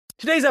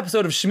Today's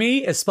episode of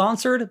Shmee is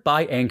sponsored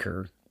by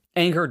Anchor.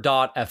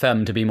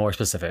 Anchor.fm to be more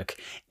specific.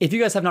 If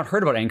you guys have not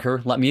heard about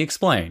Anchor, let me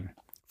explain.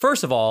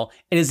 First of all,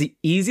 it is the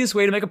easiest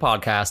way to make a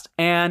podcast,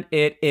 and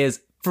it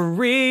is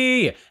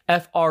free.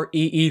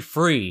 F-R-E-E,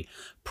 free.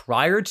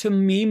 Prior to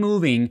me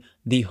moving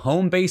the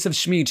home base of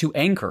Shmee to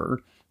Anchor,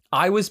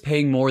 I was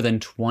paying more than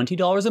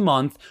 $20 a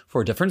month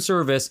for a different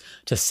service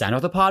to send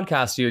out the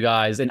podcast to you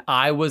guys, and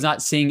I was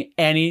not seeing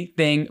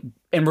anything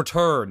in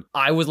return.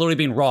 I was literally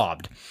being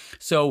robbed.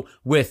 So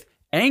with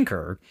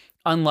Anchor,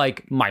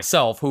 unlike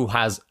myself, who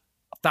has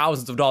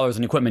thousands of dollars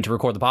in equipment to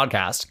record the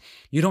podcast,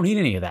 you don't need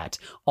any of that.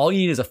 All you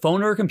need is a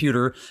phone or a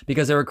computer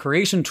because there are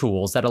creation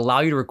tools that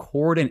allow you to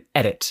record and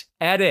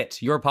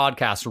edit your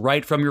podcast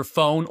right from your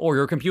phone or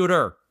your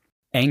computer.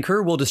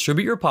 Anchor will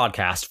distribute your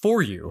podcast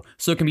for you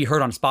so it can be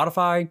heard on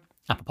Spotify,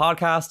 Apple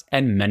Podcasts,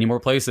 and many more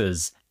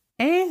places.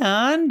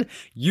 And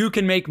you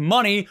can make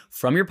money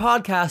from your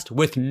podcast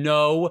with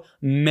no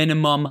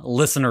minimum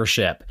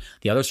listenership.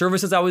 The other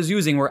services I was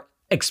using were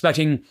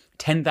expecting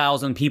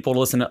 10,000 people to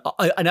listen to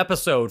an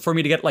episode for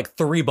me to get like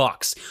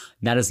 $3.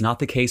 That is not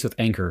the case with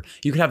Anchor.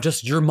 You can have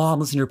just your mom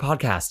listen to your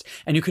podcast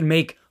and you can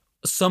make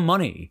some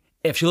money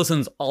if she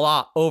listens a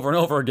lot over and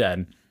over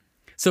again.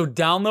 So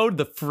download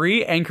the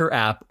free Anchor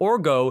app or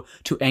go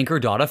to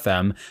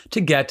anchor.fm to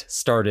get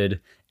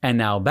started. And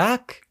now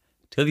back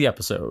to the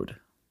episode.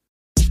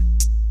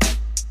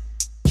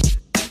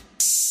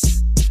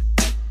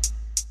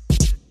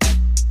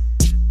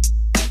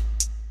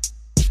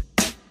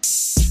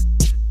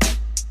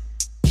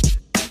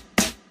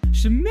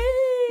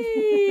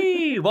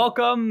 Shmee!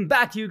 Welcome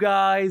back, you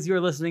guys.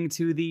 You're listening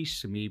to the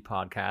Shmee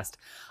podcast.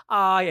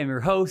 I am your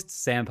host,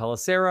 Sam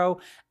Pellicero,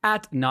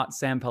 at Not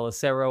Sam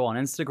Pellicero on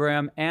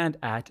Instagram and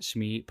at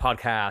Shmee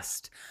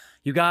Podcast.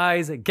 You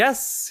guys,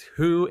 guess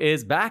who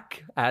is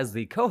back as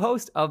the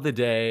co-host of the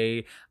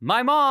day?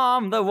 My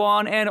mom, the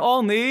one and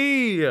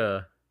only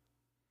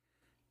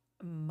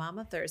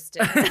Mama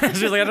Thurston.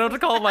 She's like, I don't know what to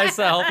call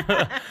myself.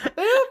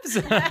 Oops.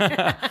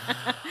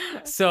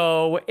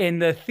 So, in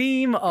the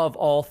theme of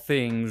all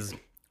things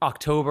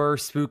October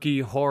spooky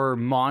horror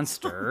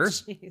monster,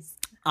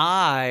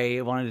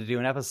 I wanted to do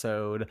an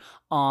episode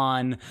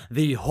on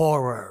the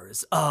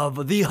horrors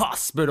of the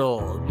hospital.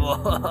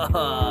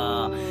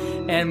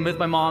 And with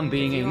my mom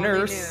being a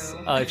nurse,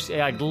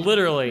 I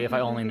literally, if I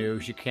only knew,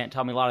 she can't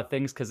tell me a lot of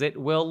things because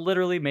it will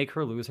literally make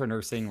her lose her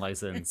nursing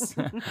license.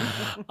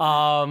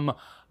 What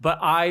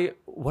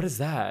is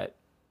that?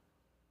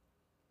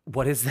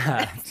 What is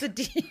that? It's the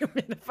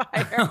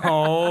dehumidifier.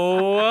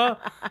 Oh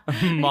my.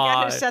 You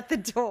gotta shut the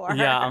door.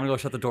 Yeah, I'm gonna go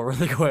shut the door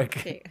really quick.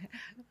 Okay.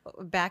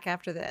 Back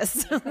after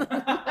this.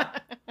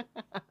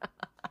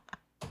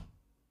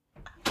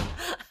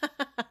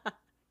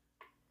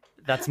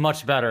 That's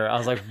much better. I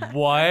was like,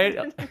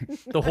 what?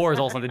 The horrors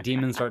also, the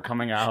demons start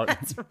coming out.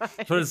 That's right.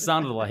 That's what it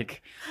sounded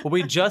like. Well,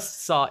 we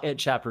just saw It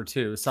Chapter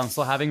 2, so I'm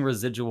still having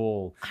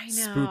residual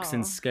spooks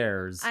and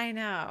scares. I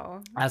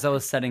know. As I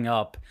was setting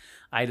up,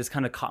 I just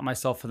kind of caught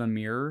myself in the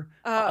mirror,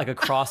 like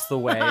across the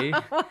way.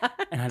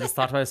 And I just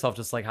thought to myself,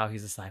 just like how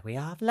he's just like, we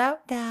all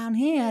float down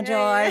here,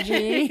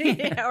 Georgie.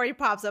 Yeah, or he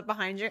pops up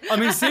behind you. I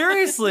mean,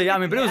 seriously. I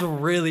mean, but it was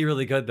really,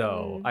 really good,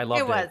 though. I loved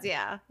it. It was,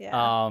 yeah.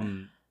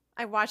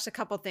 I watched a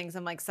couple things.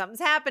 I'm like, something's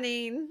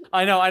happening.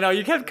 I know.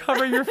 You kept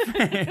covering your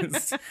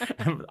face.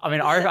 I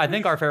mean, I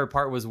think our favorite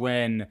part was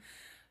when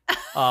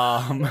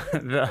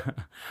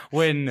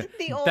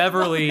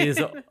Beverly's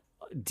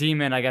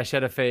demon, I guess, she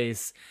had a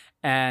face.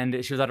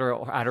 And she was at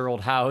her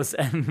old house,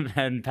 and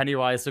then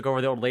Pennywise took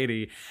over the old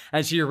lady,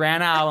 and she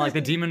ran out like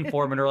the demon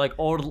form, and her like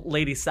old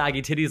lady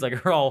saggy titties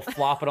like are all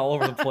flopping all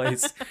over the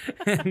place,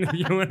 and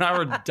you and I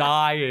were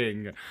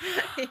dying.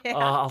 Yeah.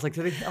 I was like,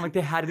 they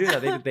had to do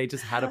that. They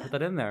just had to put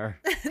that in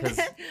there.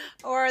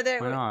 Or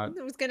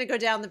it was gonna go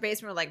down the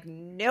basement. We're like,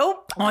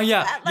 nope. Oh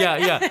yeah.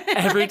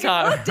 Every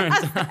time.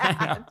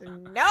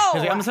 No.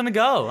 Like, I'm just gonna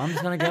go. I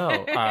don't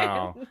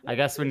know. I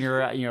guess when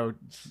you're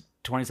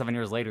 27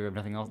 years later, you have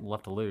nothing else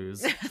left to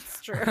lose.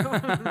 That's true.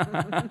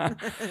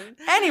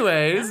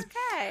 Anyways.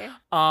 Okay.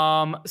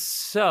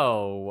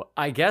 So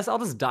I guess I'll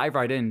just dive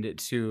right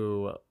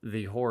into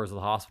the horrors of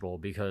the hospital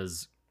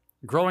because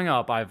growing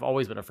up, I've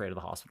always been afraid of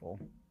the hospital.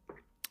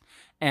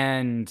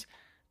 And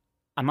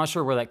I'm not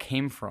sure where that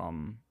came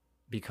from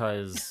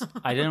because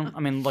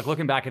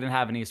looking back, I didn't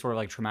have any sort of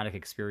like traumatic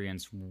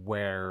experience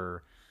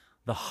where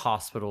the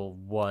hospital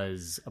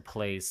was a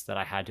place that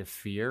I had to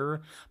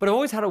fear. But I've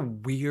always had a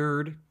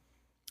weird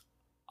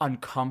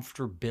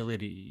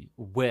uncomfortability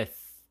with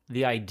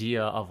the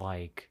idea of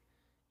like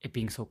it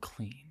being so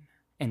clean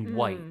and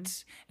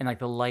white and like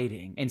the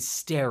lighting and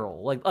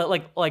sterile,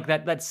 like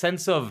that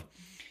sense of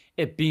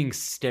it being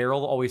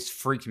sterile always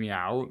freaked me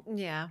out.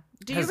 Yeah.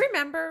 Do you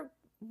remember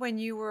when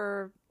you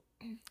were,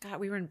 God,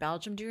 we were in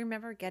Belgium? Do you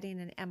remember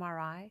getting an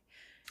MRI?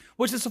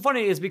 Which is so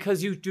funny is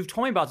because you've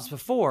told me about this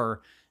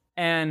before,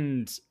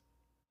 and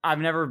I've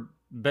never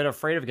been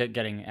afraid of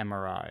getting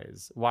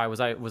MRIs. Why was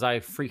I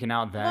freaking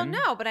out then? Well,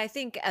 no, but I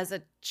think as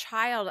a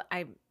child,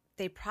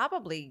 they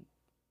probably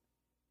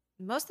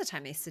most of the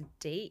time they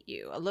sedate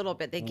you a little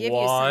bit. They give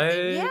What? you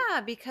something.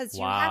 Yeah, because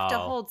you have to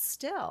Wow. hold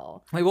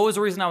still. Wait, what was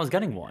the reason I was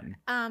getting one?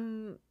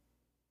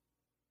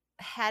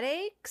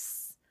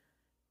 Headaches.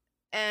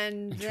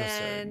 And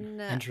Interesting.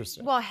 then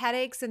Interesting. well,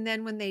 headaches, and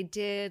then when they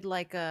did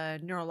like a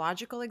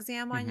neurological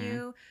exam on Mhm.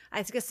 you,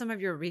 I guess some of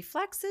your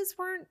reflexes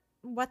weren't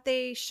what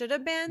they should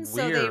have been.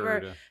 So they were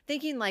Weird.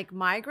 thinking like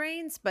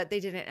migraines, but they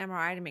did an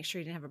MRI to make sure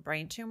you didn't have a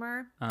brain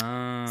tumor.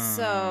 Oh.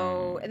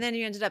 So, and then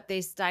you ended up,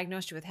 they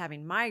diagnosed you with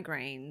having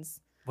migraines.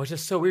 Which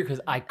is so weird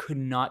because I could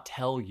not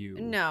tell you.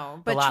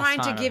 No, but last trying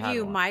to time I've give had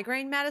you one.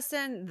 migraine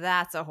medicine,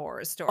 that's a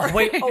horror story.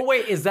 Oh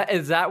wait, is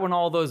that when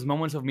all those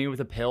moments of me with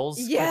the pills?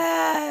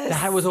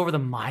 Yes. That was over the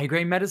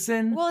migraine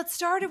medicine? Well, it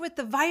started with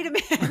the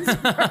vitamins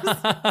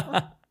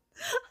first.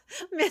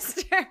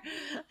 Mister,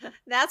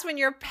 that's when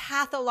you're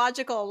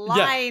pathological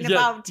lying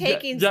about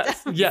taking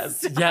stuff.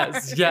 Yes.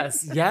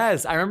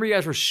 I remember you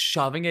guys were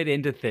shoving it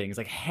into things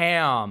like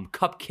ham,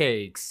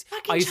 cupcakes,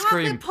 Fucking ice chocolate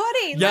cream.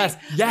 pudding. Yes,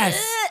 like,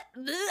 yes.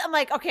 I'm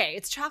like, okay,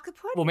 it's chocolate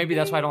pudding. Well, maybe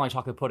that's why I don't like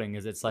chocolate pudding.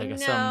 Is it's like No,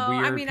 some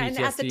weird I mean, and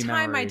PTSD at the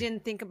time, memory. I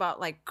didn't think about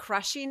like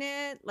crushing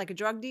it like a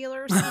drug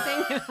dealer or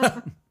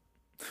something.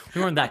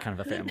 We weren't that kind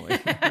of a family.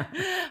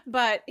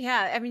 But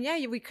yeah, I mean,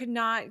 yeah, we could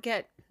not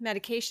get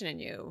medication in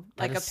you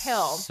like That a is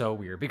pill. So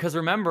weird. Because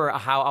remember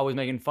how I was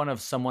making fun of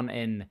someone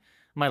in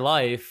my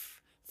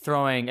life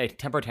throwing a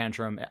temper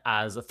tantrum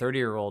as a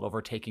 30-year-old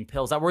over taking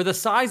pills that were the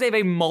size of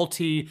a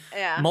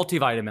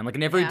multivitamin, like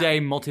an everyday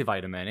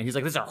multivitamin. And he's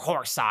like, "These are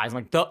horse size."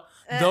 I'm like,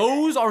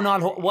 those are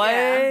not what?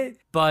 Yeah.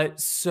 But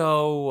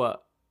so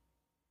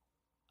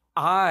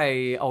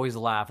I always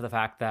laugh at the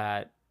fact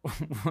that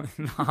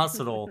the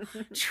hospital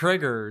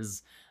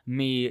triggers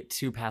me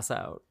to pass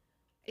out.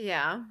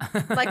 Yeah.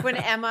 Like when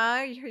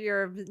Emma,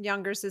 your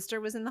younger sister,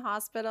 was in the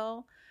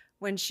hospital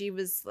when she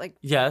was like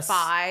Yes.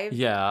 5.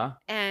 Yeah.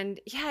 And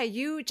yeah,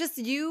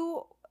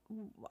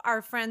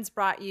 our friends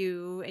brought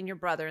you and your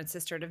brother and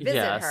sister to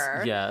visit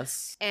her.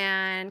 Yes.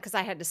 And because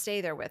I had to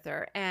stay there with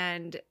her.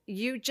 And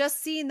you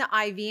just seen the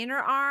IV in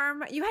her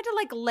arm. You had to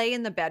like lay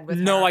in the bed with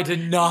her. No, I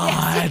did not.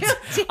 Yes,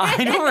 you did.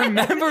 I don't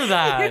remember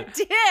that.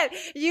 You did.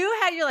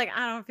 You're like,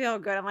 I don't feel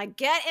good. I'm like,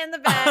 get in the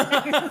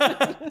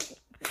bed.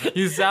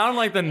 You sound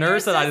like the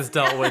nurse that I just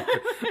dealt with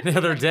the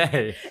other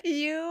day.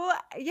 You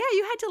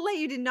had to lay.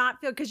 You did not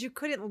feel because you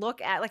couldn't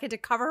look at, like, had to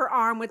cover her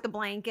arm with the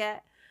blanket.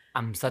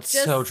 That's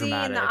Just so seeing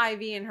dramatic.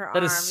 the IV in her arm.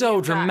 That is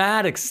so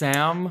dramatic,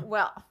 Sam.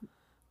 Well,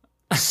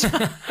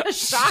 Shocker.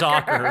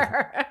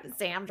 shocker.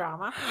 Sam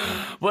drama.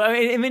 Well,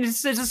 I mean,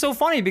 it's just so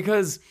funny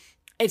because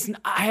it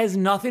has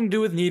nothing to do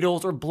with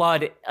needles or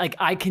blood. Like,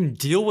 I can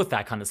deal with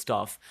that kind of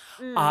stuff.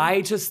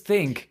 I just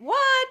think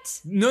What?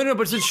 no,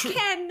 but it's You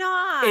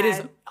cannot. It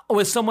is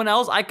with someone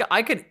else.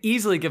 I could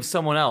easily give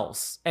someone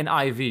else an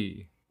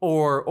IV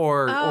or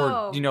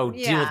deal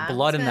with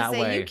blood in that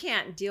way. You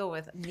can't deal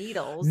with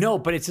needles. No,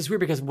 but it's just weird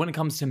because when it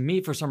comes to me,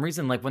 for some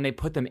reason, like when they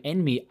put them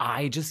in me,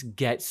 I just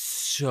get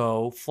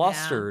so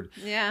flustered.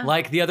 Yeah.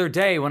 Like the other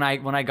day when I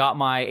got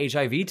my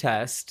HIV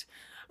test,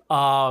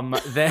 then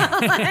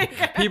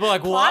people are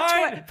like,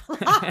 what?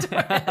 Plot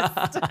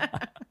twist.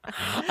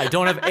 I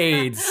don't have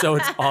AIDS, so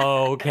it's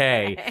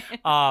okay.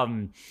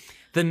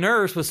 The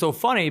nurse was so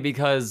funny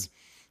because,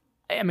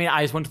 I mean,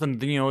 I just went to the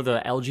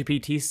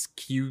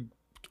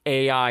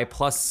LGBTQAI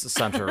plus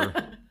center.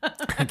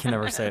 I can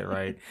never say it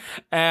right.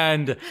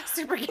 And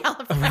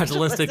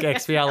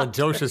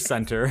Supercalifragilisticexpialidocious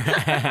center.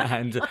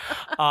 And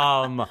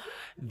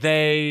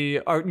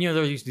they are,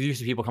 there used to be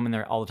people coming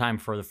there all the time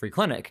for the free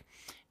clinic.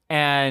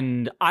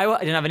 And I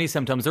didn't have any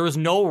symptoms. There was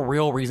no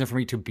real reason for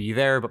me to be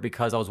there, but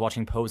because I was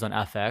watching Pose on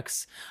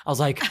FX, I was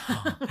like,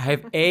 I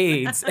have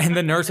AIDS. And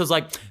the nurse was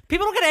like,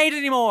 people don't get AIDS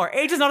anymore.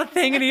 AIDS is not a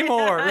thing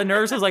anymore. The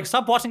nurse was like,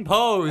 stop watching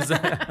Pose.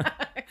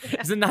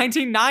 It's in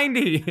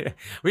 1990.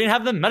 We didn't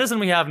have the medicine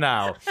we have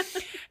now.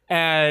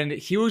 And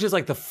he was just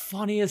like the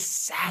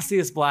funniest,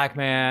 sassiest black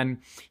man.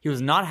 He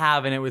was not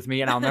having it with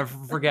me. And I'll never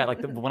forget, like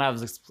when I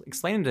was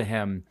explaining to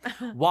him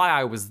why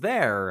I was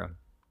there,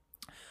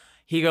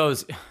 he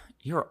goes,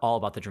 "You're all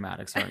about the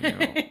dramatics, aren't you?"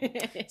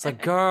 It's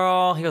like,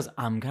 girl, he goes,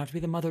 "I'm going to have to be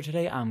the mother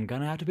today. I'm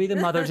going to have to be the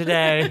mother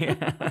today."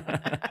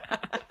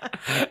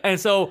 And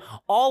so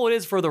all it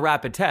is for the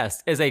rapid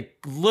test is a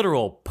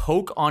literal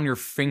poke on your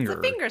finger. It's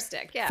a finger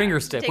stick, yeah. Finger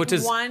stick, Take which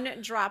is one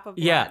drop of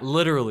blood. Yeah,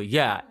 literally,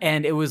 yeah.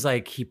 And it was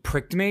like he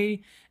pricked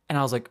me and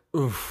I was like,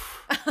 oof.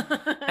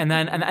 And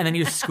then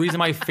he was squeezing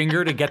my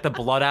finger to get the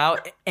blood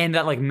out in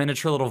that like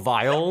miniature little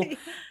vial.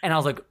 And I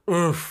was like,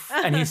 oof.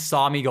 And he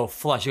saw me go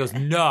flush. He goes,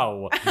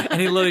 no. And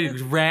he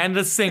literally ran to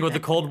the sink with the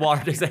cold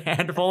water, takes a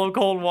handful of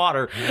cold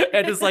water,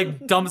 and just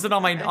like dumps it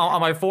on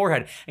my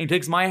forehead. And he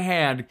takes my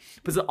hand,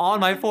 puts it on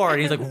my forehead,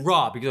 and he's like,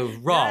 rub. He goes,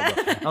 rub.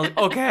 And I was like,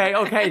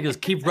 okay. He goes,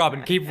 keep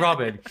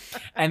rubbing.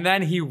 And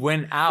then he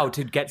went out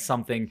to get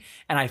something,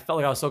 and I felt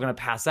like I was still gonna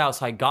pass out,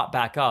 so I got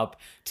back up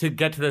to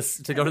go to the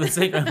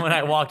sink. And when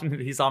I walked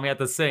in, he saw me at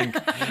the sink,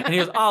 and he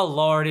goes, "Oh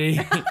Lordy!"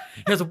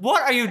 He goes,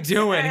 "What are you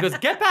doing?" He goes,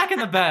 "Get back in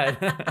the bed."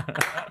 God,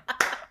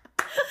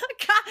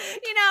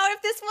 if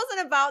if this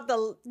wasn't about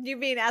you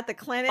being at the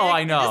clinic, Oh,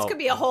 I know. This could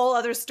be a whole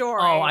other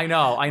story. Oh, I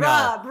know.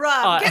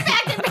 Rub. Get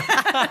back.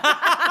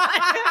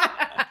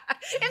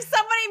 If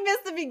somebody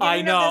missed the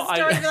beginning of this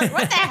story, they're like,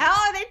 what the hell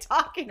are they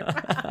talking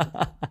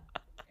about?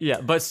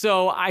 Yeah, but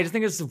so I just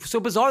think it's so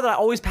bizarre that I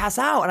always pass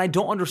out and I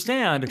don't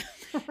understand.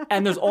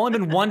 And there's only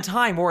been one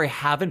time where I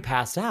haven't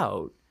passed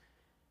out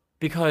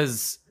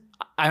because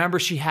I remember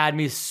she had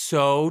me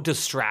so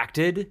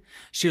distracted.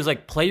 She was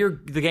like, play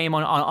the game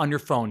on your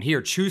phone.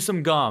 Here, chew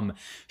some gum.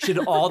 She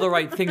did all the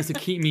right things to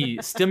keep me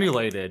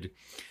stimulated.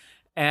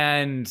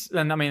 And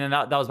then,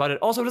 that was about it.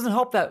 Also, it doesn't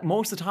help that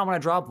most of the time when I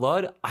draw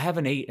blood, I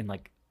haven't ate in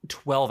like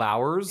 12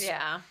 hours.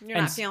 Yeah, you're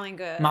not feeling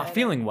good. Not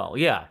feeling well,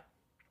 yeah.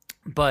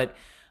 But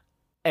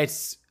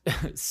it's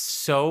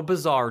so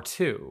bizarre,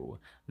 too,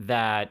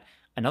 that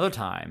another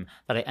time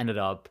that I ended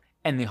up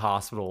in the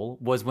hospital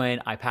was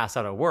when I passed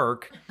out at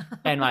work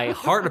and my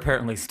heart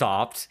apparently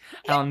stopped.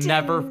 And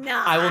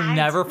I will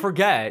never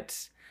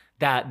forget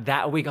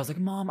that week. I was like,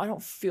 Mom, I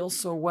don't feel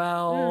so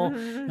well.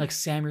 Mm-hmm. Like,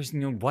 Sam,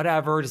 you're,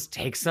 whatever, just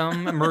take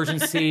some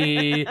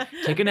emergency,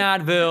 take an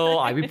Advil,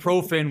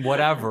 ibuprofen,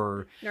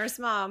 whatever. Nurse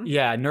mom.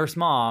 Yeah, nurse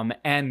mom.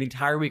 And the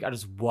entire week I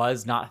just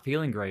was not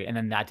feeling great. And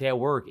then that day at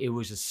work, it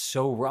was just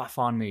so rough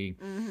on me.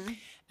 Mm-hmm.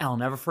 And I'll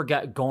never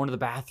forget going to the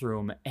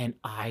bathroom and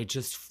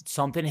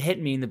something hit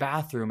me in the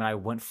bathroom and I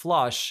went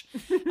flush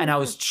and I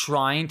was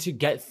trying to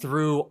get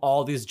through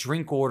all these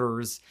drink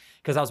orders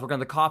because I was working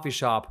at the coffee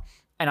shop.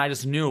 And I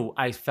just knew,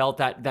 I felt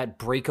that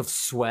break of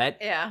sweat.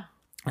 Yeah.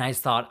 And I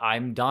just thought,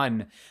 I'm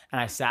done. And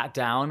I sat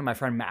down. And my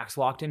friend Max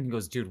walked in. He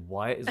goes, dude,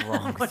 what is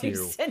wrong with you?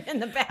 Sitting in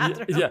the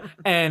bathroom. Yeah.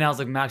 And I was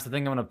like, Max, I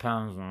think I'm going to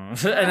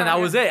pounce. And then that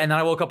was it. And then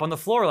I woke up on the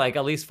floor like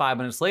at least 5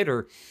 minutes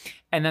later.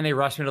 And then they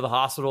rushed me to the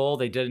hospital.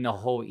 They did a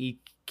whole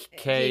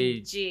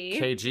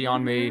EKG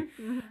on me.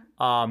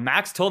 Mm-hmm.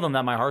 Max told them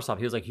that my heart stopped.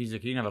 He was like, you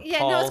didn't have a pulse.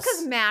 Yeah, no, it's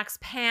because Max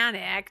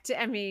panicked.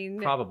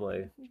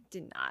 Probably.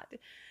 Did not.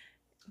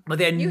 But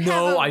they had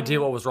no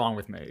idea what was wrong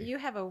with me. You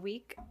have a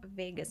weak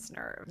vagus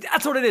nerve.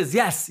 That's what it is.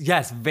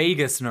 Yes,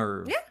 vagus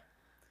nerve. Yeah.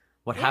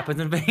 What happens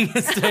in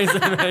Vegas stays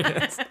in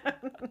Vegas.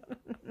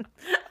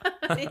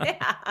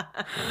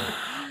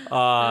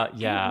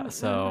 Yeah.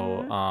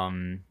 So,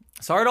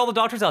 sorry to all the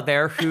doctors out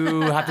there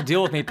who have to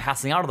deal with me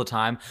passing out all the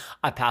time.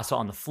 I passed out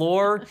on the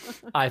floor.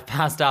 I've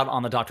passed out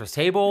on the doctor's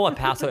table. I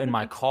passed out in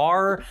my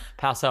car.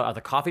 Passed out at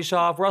the coffee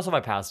shop. Where else have I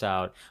passed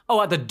out?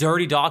 Oh, at the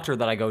dirty doctor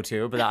that I go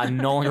to, but I'm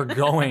no longer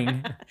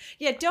going.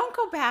 Yeah, don't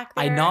go back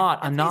there. I'm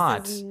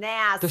not. This is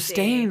nasty. They're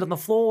stained on the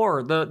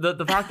floor.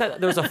 The fact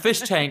that there's a fish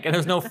tank and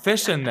there's no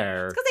fish in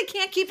there. It's because they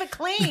can't keep it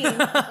clean.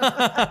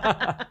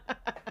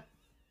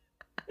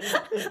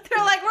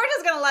 They're like, we're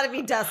just gonna let it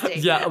be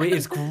dusty. Yeah,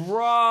 it's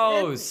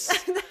gross.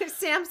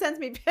 Sam sends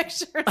me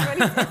pictures when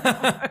he's in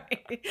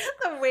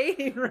the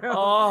waiting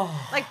room,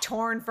 like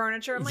torn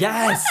furniture. I'm like,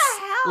 what the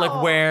hell?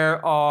 Like,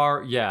 where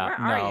are you?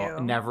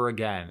 Never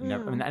again.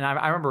 Never. And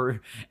I remember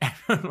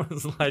everyone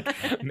was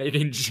like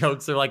making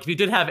jokes. They're like, if you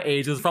did have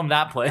AIDS, it was from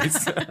that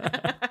place.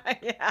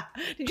 Yeah.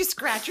 Did you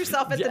scratch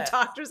yourself at the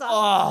doctor's office?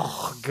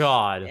 Oh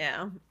God.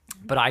 Yeah.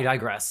 But I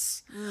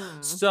digress.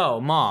 So,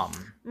 Mom.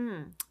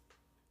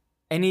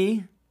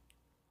 Any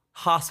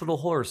hospital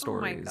horror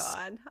stories? Oh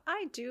my God.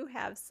 I do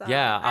have some.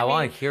 Yeah, I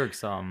want to hear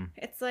some.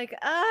 It's like,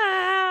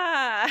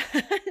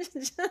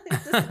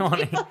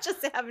 people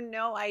just have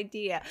no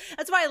idea.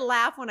 That's why I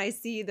laugh when I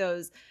see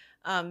those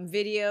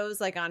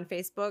videos like on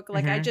Facebook.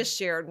 Like I just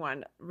shared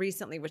one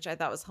recently, which I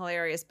thought was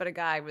hilarious, but a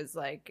guy was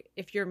like,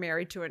 if you're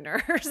married to a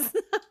nurse.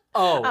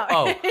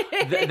 that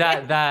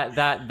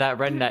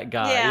redneck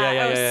guy.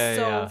 Yeah.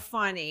 So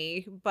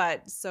funny,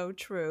 but so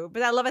true.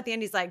 But I love at the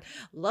end, he's like,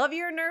 love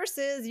your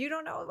nurses. You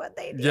don't know what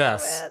they deal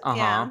with.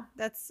 Yeah,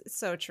 that's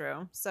so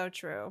true. So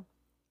true.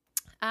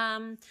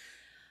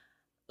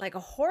 Like a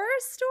horror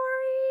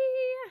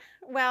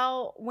story?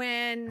 Well,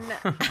 when...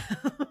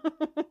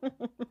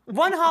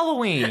 One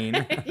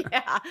Halloween.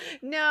 Yeah.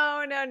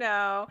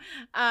 No.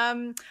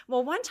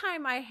 Well, one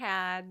time I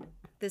had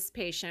this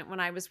patient when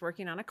I was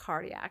working on a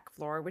cardiac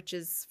floor, which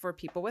is for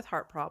people with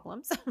heart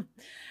problems.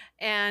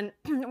 And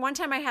one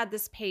time I had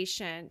this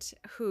patient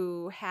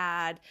who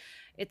had,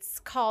 it's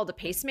called a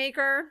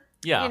pacemaker.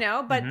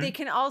 Yeah. But they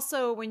can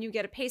also, when you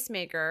get a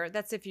pacemaker,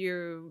 that's if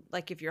your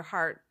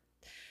heart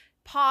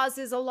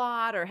pauses a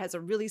lot or has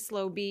a really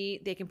slow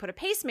beat, they can put a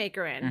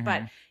pacemaker in.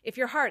 But if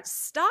your heart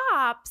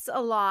stops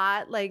a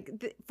lot,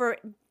 like for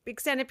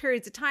extended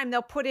periods of time,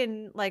 they'll put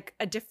in like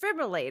a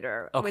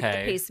defibrillator with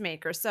the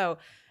pacemaker. So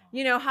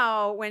you know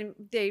how when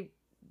they're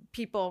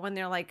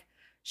like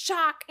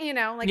shock,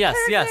 like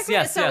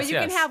yes. So you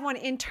can have one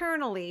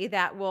internally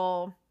that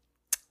will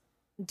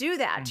do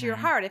that to your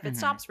heart if it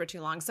stops for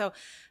too long. So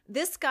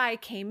this guy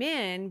came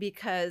in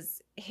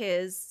because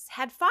his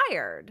had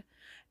fired.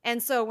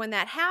 And so when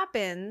that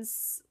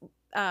happens,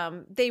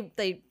 they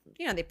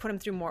put him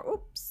through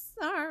more,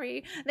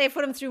 they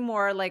put him through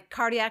more like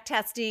cardiac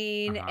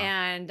testing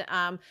and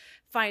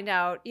find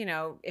out,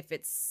 if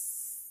it's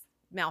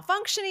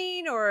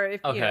malfunctioning or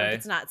if, you know, Okay. if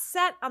it's not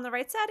set on the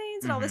right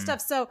settings and all this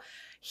stuff. So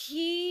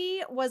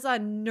he was a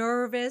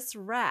nervous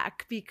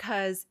wreck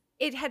because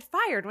it had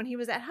fired when he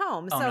was at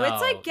home. Oh, So no.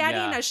 it's like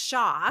getting Yeah. a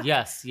shock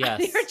Yes, on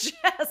yes. your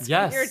chest.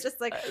 Yes. You're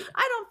just like,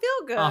 I don't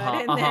feel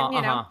good. And then,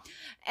 you know,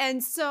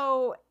 and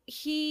so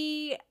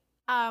he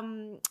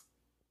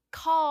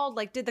called,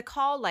 like did the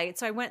call light.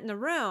 So I went in the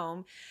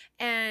room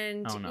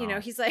and, Oh, no. you know,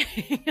 he's like,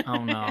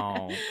 Oh,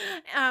 no.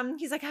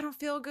 He's like, I don't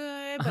feel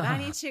good, but I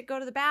need to go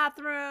to the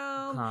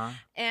bathroom.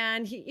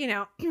 And he, you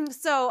know,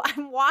 so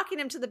I'm walking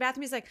him to the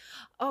bathroom. He's like,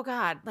 oh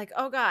God, like,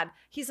 oh God.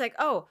 He's like,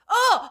 oh,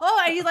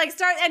 and he like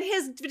started, and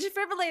his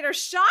defibrillator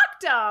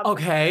shocked him.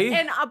 Okay.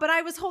 And, but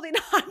I was holding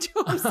on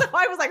to him. So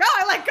I was like, oh,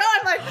 I let go.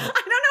 I'm like,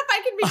 I don't know if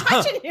I can be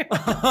touching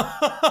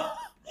you.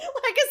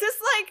 Like, is this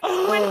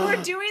like when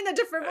we're doing the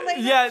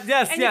defibrillator? Yes,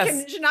 yes, and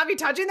yes. you should not be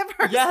touching the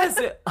person. Yes.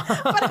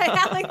 But I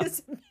had like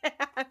this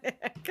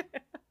panic.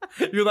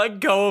 You let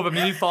go of him.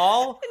 Did he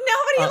fall?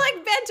 Nobody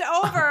like bent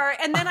over,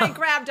 and then I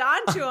grabbed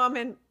onto him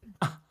and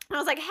I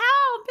was like,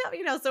 help,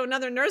 you know, so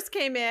another nurse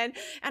came in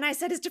and I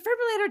said, his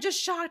defibrillator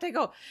just shocked. I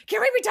go, can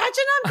we be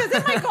touching him? Because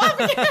it might go off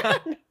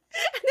again.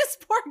 And this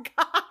poor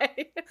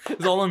guy.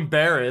 He's all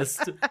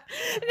embarrassed. No,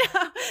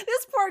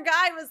 this poor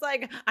guy was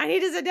like, I need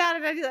to sit down.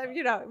 And I need to,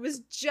 you know, it was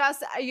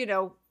just, you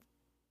know,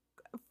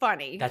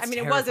 funny. That's I mean,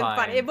 it wasn't funny.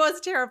 terrifying. It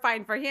was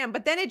terrifying for him.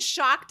 But then it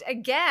shocked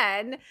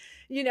again,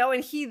 you know,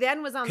 and he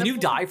then was on Can the you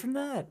die from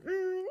that?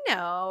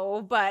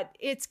 No, but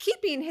it's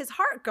keeping his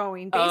heart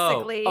going, Oh,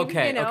 basically.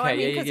 okay, You know, okay, I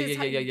mean, yeah,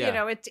 because yeah. you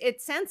know,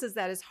 it senses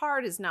that his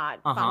heart is not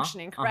Uh-huh,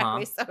 functioning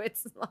correctly. So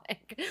it's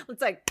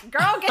like,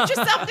 girl, get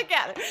yourself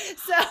together.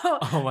 So,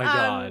 Oh my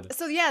God.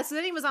 So yeah, so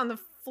then he was on the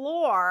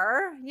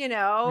floor, you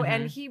know,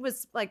 and Mhm. he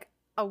was like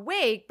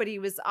awake, but he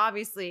was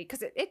obviously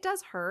because it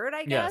does hurt,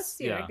 I guess. Yes,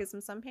 You know, yeah. it gives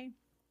him some pain.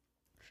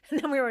 And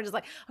then we were just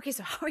like, okay,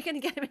 so how are we going to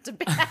get him into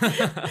bed?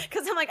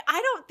 Because I'm like,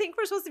 I don't think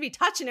we're supposed to be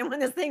touching him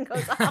when this thing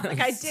goes off. Like,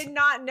 I did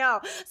not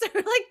know. So we're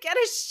like, get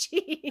a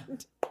sheet.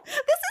 This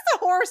is a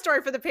horror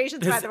story for the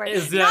patients, by the way.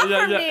 Not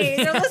for me.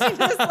 They're listening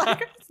to this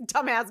like,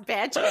 dumbass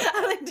bitch.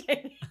 I'm like,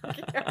 taking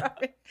care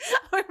of it.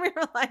 And we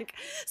were like,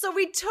 so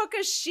we took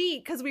a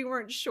sheet because we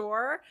weren't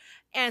sure.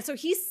 And so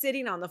he's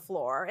sitting on the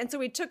floor. And so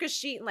we took a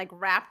sheet and like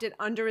wrapped it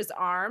under his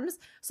arms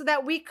so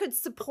that we could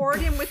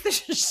support him with the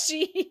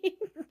sheet.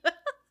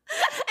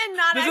 And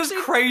not This actually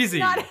is crazy.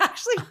 not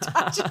actually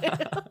touch him.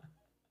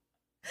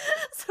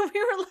 So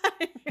we were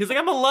like, He's like,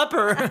 I'm a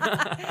leper. so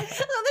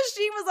the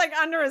sheet was like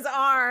under his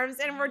arms,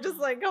 and we're just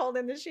like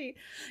holding the sheet.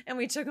 And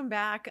we took him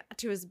back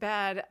to his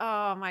bed.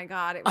 Oh my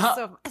God, it was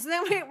so. So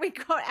then we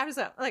go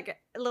after like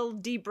a little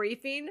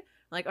debriefing.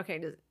 Like, okay,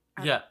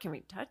 can we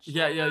touch?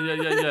 Yeah.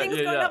 The thing's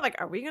going up.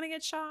 Like, are we gonna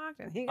get shocked?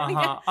 And he gonna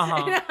get? You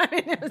know, I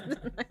mean, it was,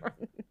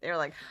 they were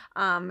like,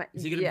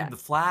 Is he gonna yeah. be the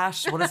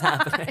Flash? What is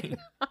happening?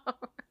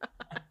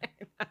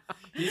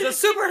 He's a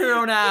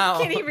superhero now.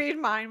 Can he read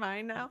my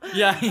mind now?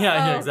 Yeah,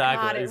 Oh,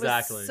 exactly, God, it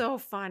exactly. was so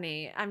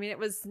funny. I mean, it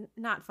was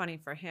not funny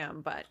for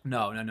him, but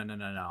No.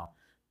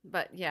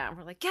 yeah,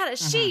 we're like, get a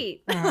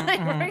sheet. Like,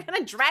 we're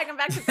gonna drag him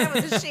back to bed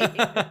with a sheet.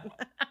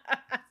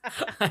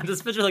 I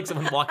just picture like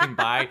someone walking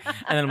by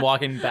and then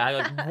walking back.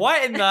 Like,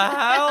 what in the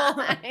hell?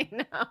 I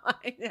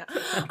know.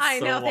 I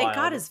so know. Thank wild.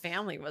 God his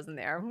family wasn't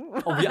there.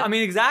 Oh, yeah, I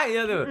mean, exactly.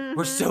 Yeah, we're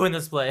Mhm. suing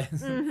this place.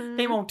 Mhm.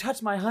 They won't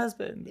touch my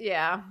husband.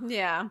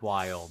 Yeah.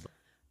 Wild.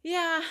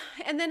 Yeah.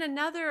 And then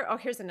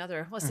here's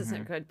another. Well, this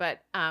isn't good,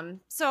 but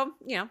so,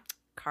 you know,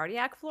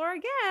 cardiac floor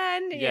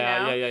again. You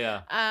know?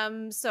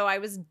 Yeah. So I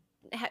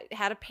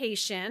had a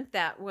patient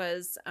that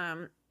was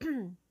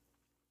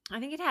I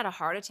think he'd had a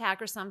heart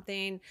attack or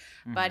something,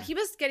 but he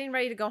was getting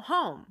ready to go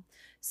home.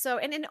 So,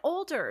 and an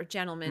older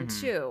gentleman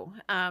too.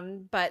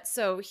 But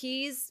so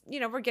he's, you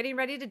know, we're getting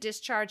ready to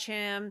discharge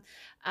him.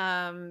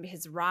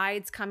 His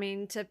ride's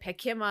coming to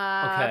pick him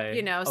up,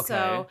 you know.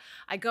 So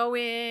I go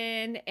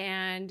in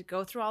and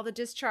go through all the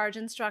discharge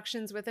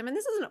instructions with him. And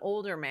this is an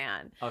older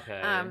man.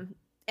 Okay.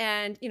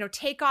 And, you know,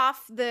 take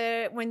off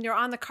when you're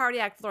on the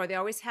cardiac floor, they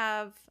always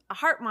have a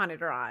heart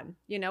monitor on,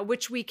 you know,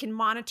 which we can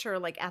monitor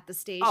like at the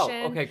station.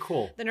 Oh, okay,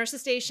 cool. The nurse's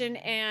station.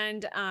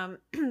 And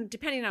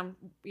depending on,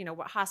 you know,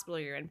 what hospital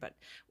you're in, but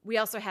we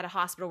also had a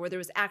hospital where there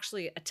was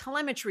actually a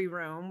telemetry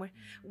room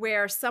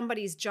where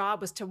somebody's job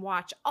was to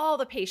watch all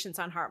the patients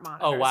on heart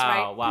monitors. Oh,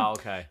 wow. Right? Wow.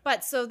 Okay.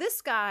 But so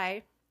this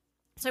guy,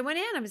 so I went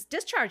in, I was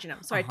discharging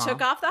him. So I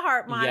took off the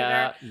heart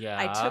monitor. Yeah.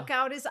 I took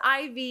out his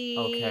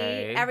IV,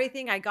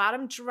 everything. I got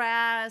him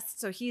dressed.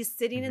 So he's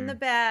sitting in the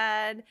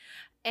bed.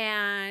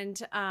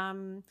 And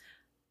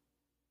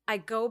I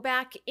go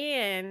back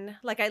in,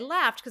 like I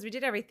left because we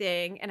did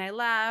everything. And I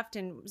left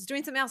and was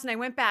doing something else. And I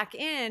went back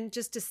in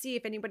just to see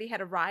if anybody had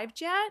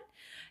arrived yet.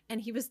 And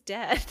he was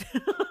dead.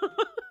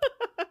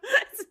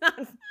 It's not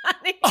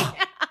funny.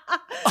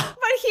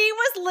 But he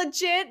was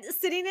legit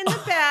sitting in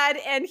the bed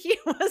and he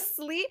was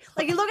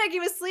like he looked like he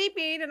was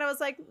sleeping, and I was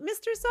like,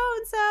 Mr.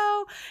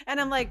 So-and-so. And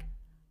I'm like,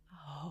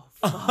 oh,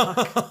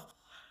 fuck.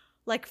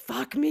 Like,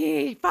 fuck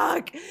me,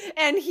 fuck.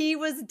 And he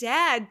was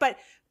dead. But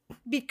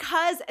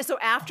because so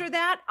after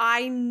that,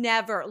 I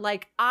never,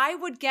 like, I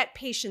would get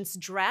patients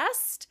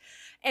dressed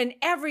and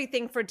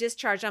everything for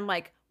discharge. I'm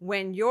like,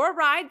 when your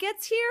ride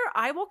gets here,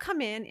 I will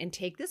come in and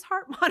take this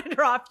heart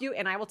monitor off you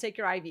and I will take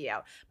your IV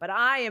out. But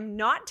I am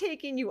not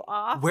taking you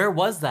off. Where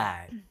was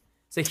that?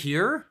 Is it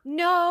here?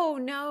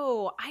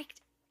 No. I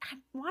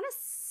want to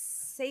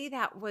say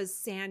that was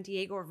San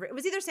Diego. It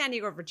was either San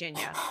Diego or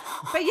Virginia.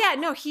 But yeah,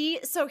 no, he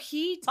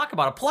Talk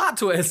about a plot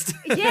twist.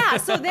 yeah.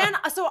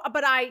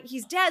 But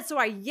he's dead. So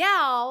I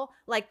yell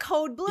like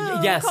code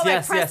blue. Yes, code,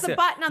 yes, like, press yes, the yes.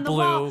 button on the Blue,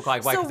 wall.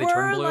 like, why, so 'cause they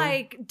turn we're blue?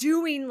 like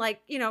doing like,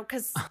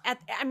 because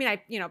I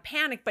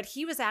panicked, but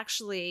he was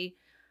actually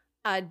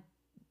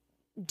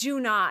do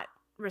not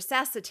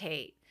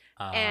resuscitate.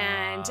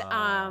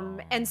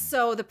 And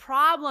so the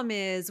problem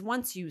is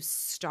once you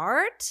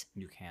start,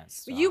 you can't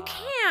stop. you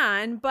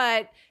can,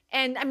 but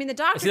the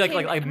doctor Is he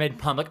like mid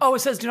pump, like, oh, it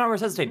says do not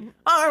resuscitate.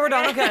 Oh, we're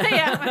done. Okay.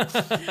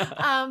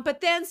 yeah.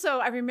 But then, so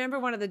I remember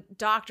one of the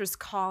doctors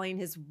calling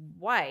his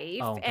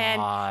wife,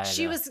 and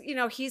she was,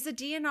 he's a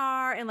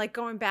DNR, and like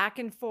going back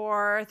and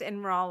forth,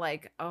 and we're all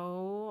like,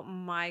 oh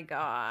my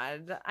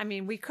God.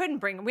 We we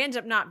ended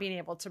up not being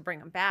able to bring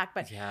him back,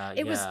 but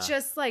it was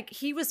just like,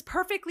 he was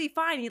perfectly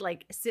fine. He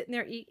like sitting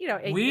there,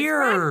 ate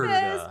weird.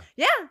 breakfast.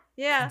 Yeah.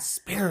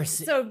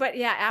 Conspiracy. So, but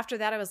yeah, after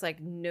that, I was like,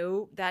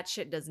 nope, that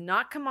shit does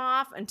not come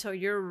off until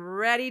you're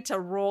ready to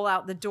roll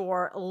out the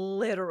door,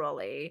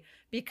 literally.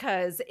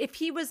 Because if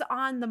he was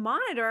on the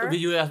monitor,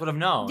 you guys would have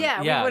known.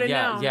 Yeah, we would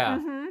have known. Yeah.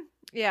 Mm-hmm.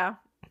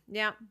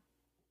 Yeah.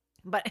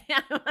 But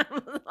I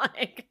was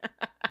like,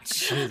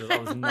 Jesus, I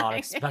was not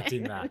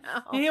expecting that.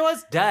 No. He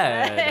was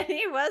dead.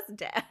 He was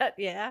dead.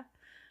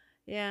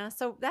 Yeah.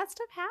 So that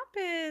stuff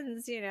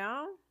happens,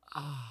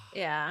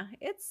 Yeah,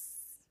 it's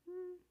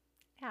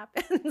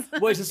happens.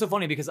 Well, it's just so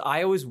funny because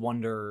I always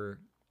wonder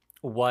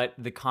what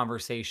the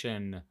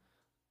conversation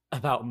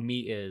about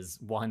me is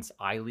once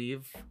I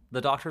leave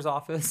the doctor's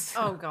office.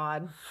 Oh,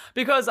 God.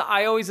 Because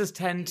I always just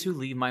tend to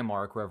leave my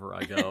mark wherever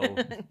I go,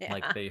 Yeah.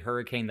 like the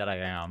hurricane that I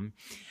am.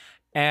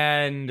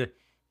 And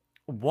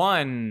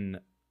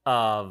one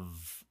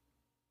of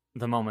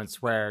the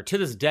moments where to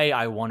this day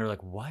I wonder,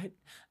 like, what?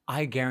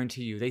 I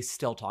guarantee you they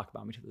still talk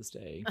about me to this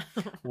day,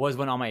 was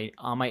when on my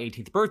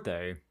 18th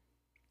birthday,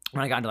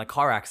 when I got into a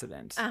car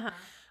accident.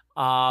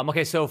 Uh-huh.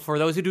 Okay, so for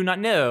those who do not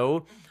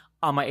know,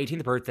 on my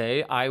 18th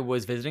birthday, I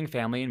was visiting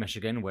family in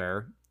Michigan,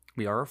 where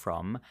we are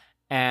from,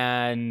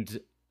 and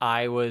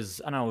I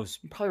was, it was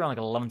probably around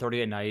like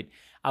 11:30 at night.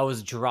 I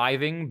was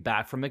driving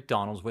back from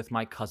McDonald's with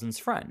my cousin's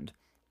friend.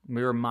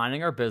 We were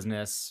minding our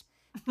business.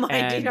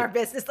 Minding our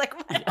business, like,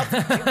 what else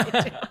are we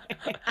doing?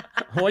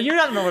 Well, you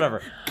don't know,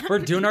 whatever. We're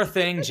doing our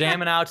thing,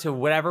 jamming out to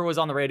whatever was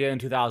on the radio in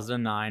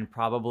 2009,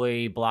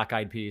 probably Black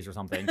Eyed Peas or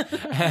something.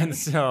 And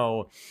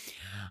so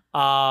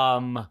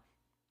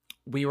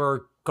we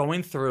were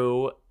going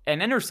through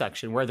an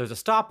intersection where there's a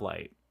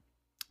stoplight.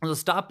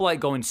 There's a stoplight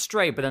going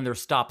straight, but then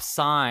there's stop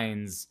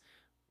signs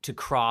to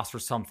cross or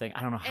something.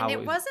 I don't know how. And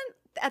it wasn't,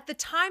 at the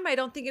time, I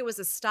don't think it was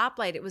a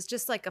stoplight. It was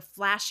just like a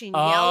flashing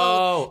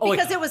yellow.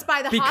 Because it was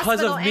by the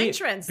hospital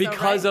entrance.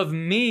 Because of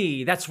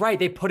me. That's right.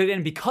 They put it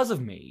in because of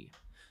me.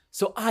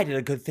 So I did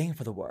a good thing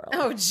for the world.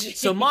 Oh, geez.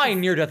 So my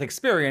near-death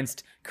experience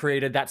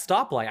created that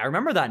stoplight. I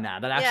remember that now.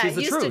 That actually is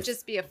the truth. It used to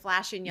just be a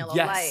flashing yellow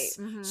light.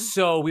 Mm-hmm.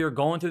 So we were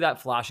going through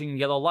that flashing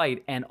yellow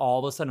light, and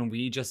all of a sudden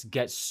we just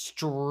get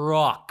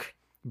struck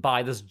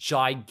by this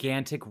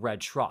gigantic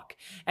red truck.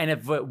 And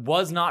if it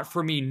was not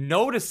for me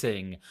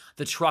noticing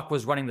the truck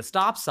was running the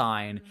stop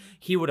sign,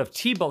 he would have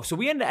T-boned. So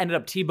we ended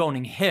up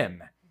T-boning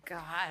him.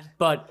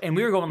 God. And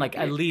we were going like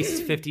at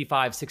least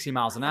 55, 60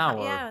 miles an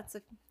hour. Yeah.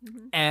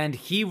 And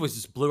he was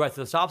just blew right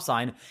through the stop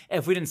sign.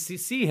 If we didn't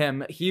see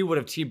him, he would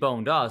have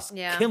T-boned us,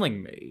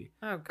 killing me.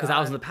 Oh, God. Because I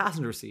was in the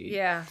passenger seat.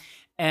 Yeah.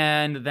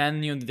 And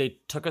then, they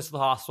took us to the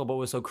hospital. But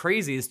what was so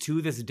crazy is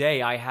to this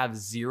day, I have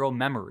zero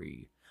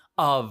memory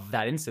of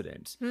that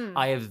incident.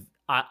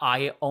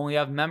 I only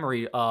have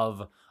memory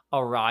of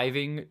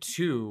arriving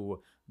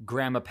to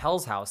Grandma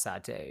Pell's house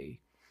that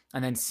day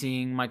and then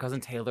seeing my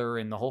cousin Taylor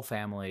and the whole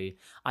family.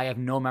 I have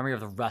no memory of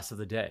the rest of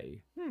the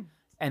day.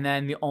 And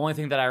then the only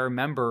thing that I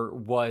remember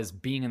was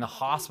being in the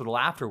hospital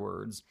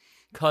afterwards.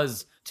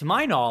 Because to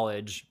my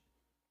knowledge,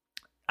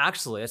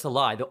 actually, it's a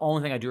lie. The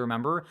only thing I do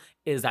remember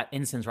is that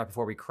instance right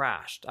before we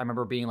crashed. I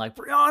remember being like,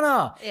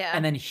 Brianna! Yeah.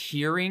 And then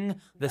hearing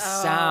the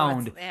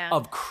sound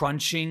of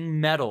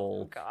crunching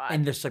metal. Oh, God.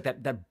 And just like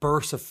that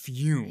burst of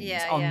fumes.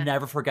 Yeah, I'll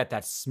never forget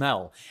that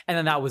smell. And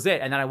then that was it.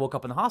 And then I woke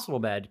up in the hospital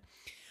bed.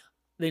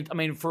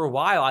 For a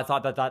while, I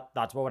thought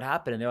that's what would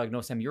happen. And they're like,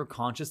 no, Sam, you're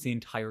conscious the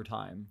entire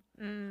time.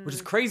 Which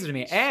is crazy to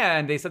me.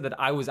 And they said that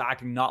I was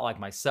acting not like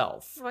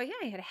myself. Well, yeah,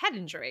 you had a head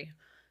injury.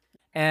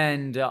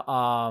 And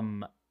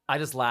I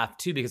just laughed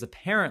too, because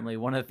apparently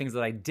one of the things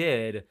that I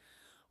did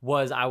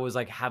was I was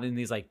like having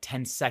these like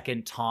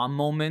 10-second Tom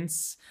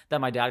moments that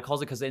my dad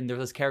calls it, because there's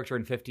this character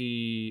in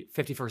 50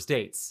 First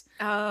Dates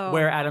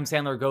where Adam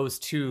Sandler goes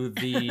to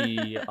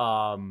the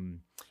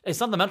it's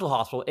not the mental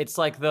hospital, it's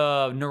like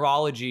the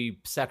neurology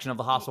section of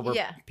the hospital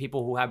where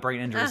people who have brain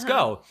injuries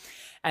go.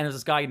 And there's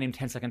this guy named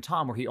 10 Second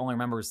Tom where he only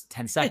remembers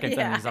 10 seconds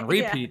and he's on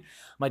Yeah. repeat.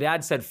 My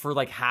dad said for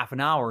like half an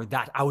hour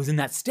that I was in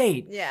that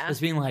state. Yeah. Just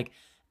being like,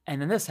 and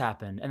then this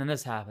happened, and then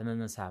this happened, and then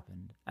this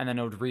happened. And then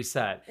it would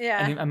reset.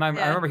 Yeah. And I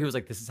Yeah. remember he was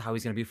like, this is how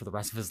he's going to be for the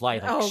rest of his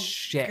life. Like, Oh,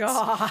 shit.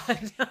 God.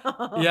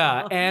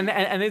 Yeah. And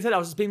they said I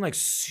was just being like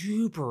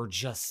super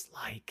just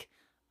like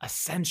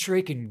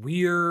eccentric and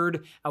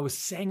weird. I was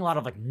saying a lot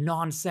of like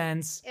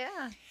nonsense.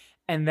 Yeah.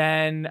 And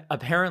then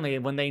apparently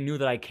when they knew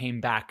that I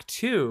came back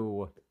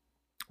too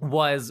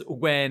was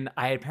when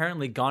I had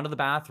apparently gone to the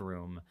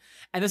bathroom.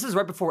 And this is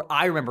right before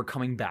I remember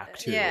coming back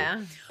too.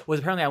 Yeah. Was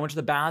apparently I went to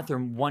the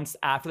bathroom once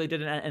after they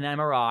did an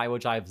MRI,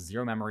 which I have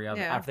zero memory of.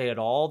 Yeah. After they had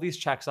all these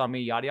checks on me,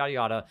 yada, yada,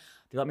 yada.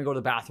 They let me go to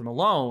the bathroom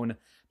alone.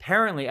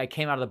 Apparently I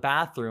came out of the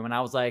bathroom and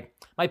I was like,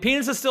 my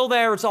penis is still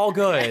there. It's all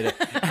good.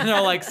 And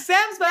they're like,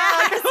 Sam's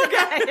back.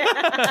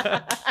 Okay.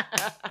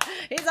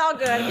 He's all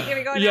good. He can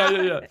be going Yeah, out.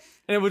 yeah, yeah.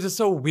 And it was just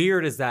so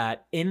weird is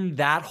that in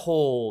that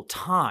whole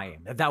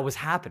time that was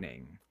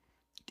happening,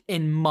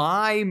 in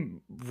my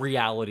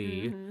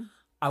reality, Mhm.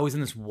 I was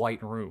in this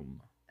white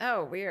room.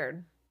 Oh,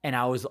 weird. And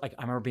I was like,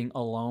 I remember being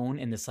alone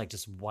in this like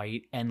just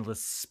white,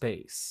 endless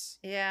space.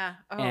 Yeah.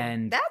 Oh,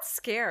 And- that's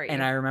scary.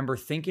 And I remember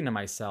thinking to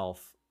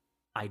myself,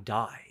 I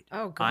died.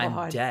 oh, God.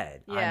 I'm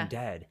dead. Yeah. I'm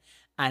dead.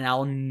 And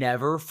I'll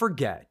never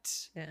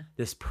forget Yeah.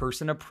 this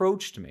person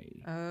approached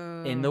me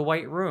Oh. in the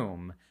white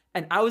room.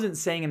 And I wasn't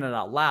saying it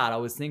out loud. I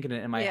was thinking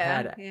it in my Yeah,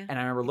 head. yeah. And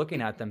I remember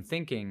looking at them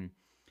thinking,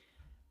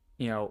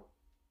 you know,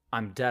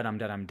 I'm dead, I'm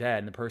dead, I'm dead.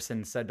 And the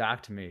person said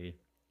back to me,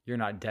 you're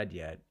not dead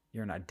yet.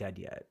 You're not dead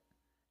yet.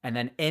 And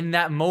then in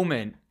that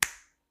moment,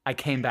 I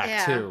came back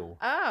Yeah. too.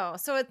 Oh,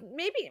 so it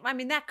maybe, I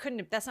mean,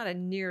 that's not a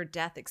near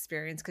death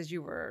experience because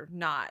you were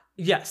not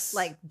Yes.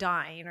 like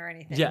dying or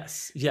anything.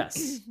 Yes,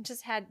 yes.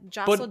 Just had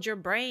jostled your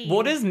brain.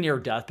 What is near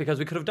death? Because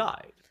we could have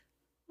died.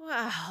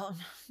 Well,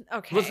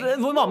 okay.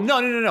 Mom,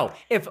 no.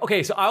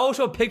 Okay, so I will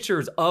show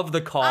pictures of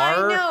the car.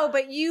 I know,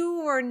 but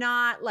you were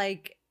not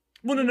like.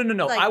 Well,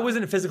 no. Like- I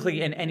wasn't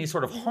physically in any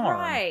sort of harm.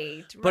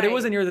 Right. But it right.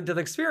 was a near death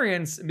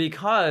experience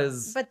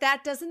because. But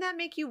doesn't that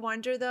make you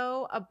wonder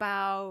though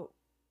about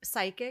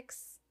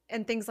psychics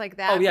and things like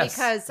that? Oh yes.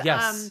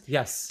 Because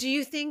yes. do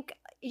you think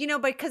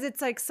because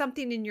it's like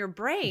something in your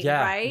brain,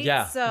 Yeah, right?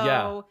 yeah, So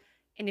yeah.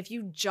 and if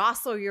you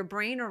jostle your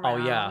brain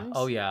around,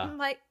 Oh yeah.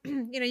 like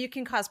you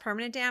can cause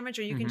permanent damage,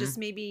 or you can Mhm. just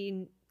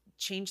maybe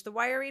change the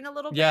wiring a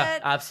little Yeah,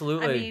 bit.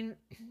 absolutely. I mean,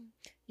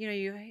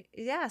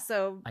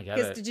 so I get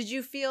it. did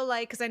you feel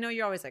like, because I know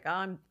you're always like,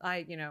 oh,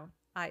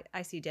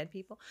 I see dead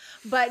people,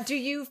 but do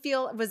you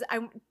feel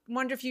I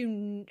wonder if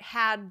you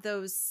had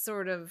those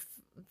sort of,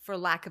 for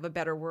lack of a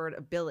better word,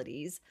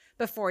 abilities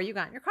before you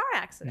got in your car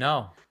accident?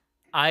 No.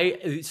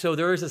 So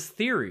there is this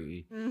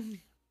theory Mhm.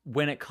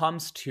 when it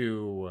comes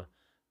to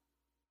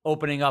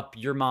opening up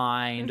your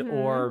mind Mhm.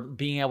 or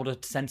being able to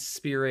sense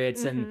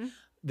spirits and Mhm.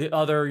 the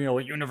other,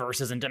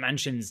 universes and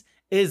dimensions,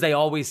 is they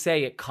always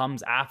say it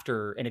comes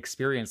after an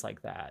experience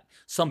like that.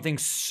 Something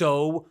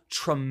so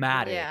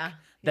traumatic Yeah.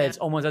 that yeah. it's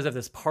almost as if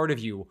this part of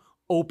you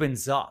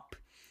opens up.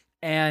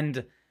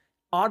 And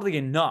oddly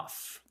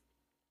enough,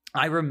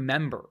 I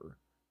remember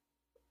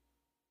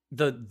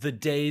the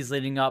days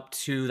leading up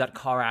to that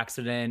car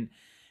accident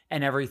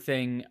and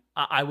everything.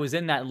 I was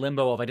in that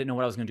limbo of I didn't know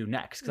what I was going to do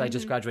next because I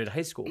just Mhm. graduated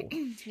high school.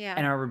 Yeah.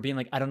 And I remember being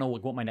like, I don't know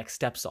what my next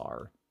steps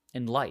are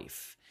in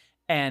life.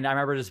 And I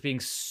remember just being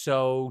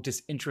so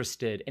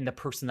disinterested in the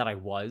person that I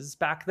was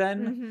back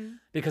then Mhm.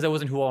 because I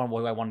wasn't who I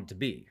wanted to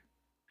be.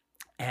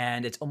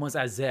 And it's almost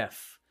as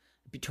if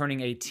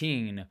turning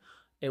 18,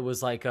 it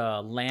was like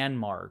a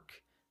landmark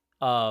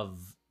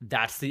of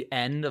that's the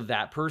end of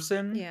that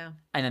person. Yeah.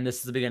 And then this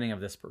is the beginning of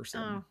this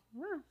person. Oh.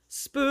 Well,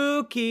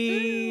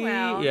 Spooky.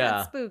 well, yeah.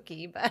 not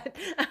spooky, but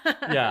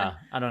Yeah.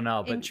 I don't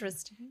know. But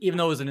interesting. even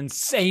though it was an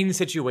insane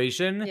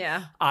situation,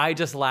 Yeah. I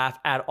just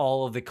laughed at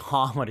all of the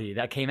comedy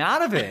that came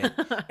out of it.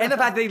 And the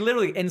fact they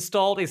literally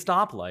installed a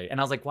stoplight. And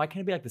I was like, why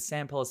can't it be like the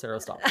San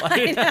Pellicero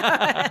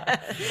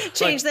stoplight?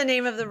 Change the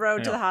name of the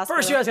road to the hospital.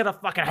 First you guys got a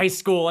fucking high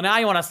school and now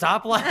you want a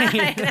stoplight?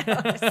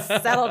 I know.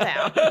 Settle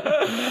down.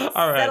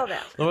 All right. Settle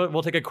down.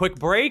 We'll take a quick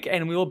break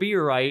and we will be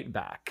right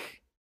back.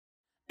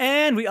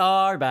 And we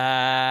are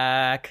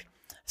back.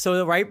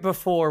 So right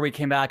before we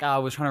came back, I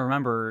was trying to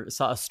remember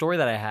a story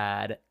that I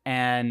had,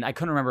 and I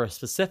couldn't remember a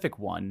specific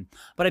one.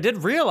 But I did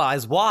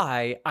realize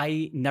why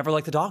I never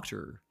liked the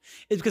doctor.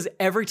 It's because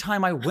every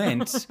time I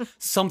went,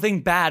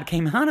 something bad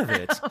came out of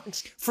it.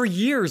 For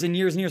years and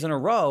years and years in a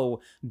row,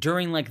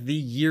 during like the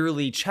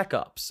yearly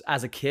checkups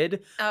as a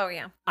kid, Oh,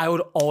 yeah. I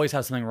would always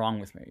have something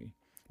wrong with me.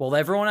 Well,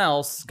 everyone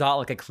else got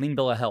like a clean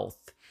bill of health.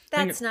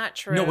 That's not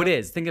true. No, it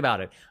is. Think about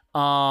it. You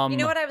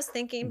know what I was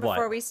thinking what?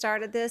 before we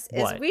started this?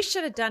 Is What? we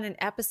should have done an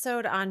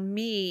episode on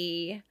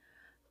me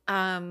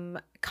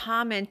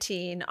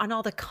commenting on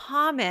all the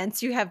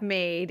comments you have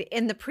made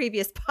in the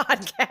previous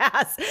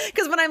podcast.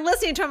 Because when I'm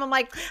listening to him, I'm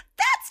like,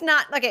 that's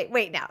not okay.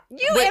 Wait, now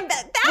Wait,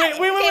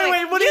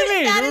 what do you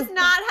mean? That is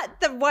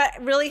not what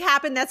really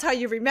happened. That's how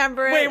you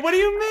remember it. Wait, what do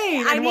you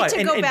mean? I need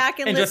to go back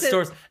and listen. Just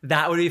stories.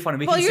 That would be funny.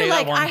 We well, can you're say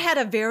like, that one. I had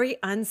a very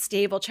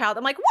unstable child.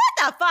 I'm like, what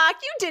the fuck?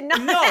 You did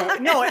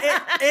not. No,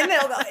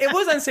 it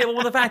was unstable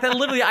with the fact that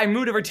literally I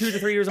moved over 2 to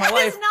 3 years of my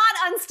life. It's not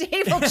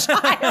unstable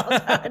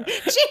childhood.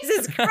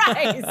 Jesus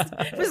Christ.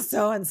 It was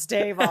so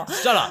unstable.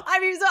 Shut up. I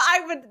mean,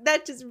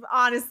 that just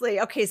honestly,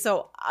 okay,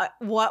 so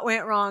what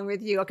went wrong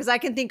with you? Because I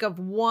can think of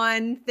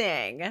one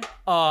thing.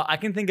 I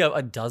can think of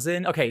a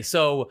dozen. Okay,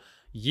 so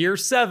year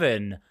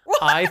 7,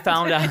 I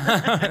found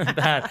out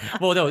that,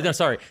 well, no,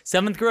 sorry.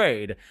 7th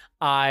grade,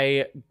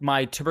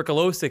 my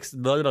tuberculosis,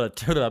 Your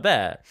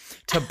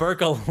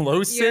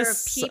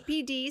tuberculosis,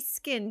 PPD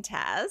skin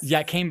test.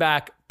 yeah, came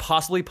back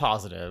possibly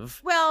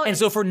positive. Well, and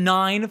so for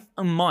 9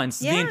 months,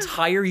 the Yeah.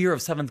 entire year of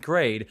 7th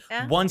grade,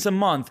 Yeah. once a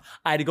month,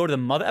 I had to go to the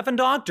mother effing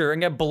doctor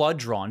and get blood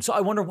drawn. So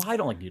I wonder why I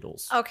don't like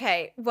needles.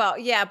 okay, well,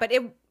 yeah, but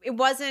it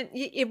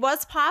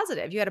was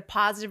positive. You had a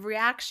positive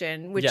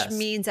reaction, which Yes.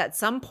 means at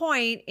some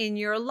point in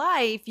your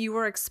life you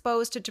were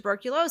exposed to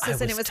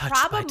tuberculosis, and it was touched by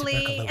probably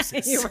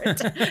tuberculosis. you were.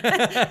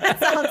 That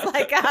sounds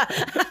like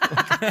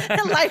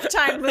a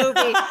Lifetime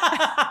movie.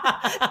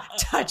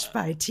 Touched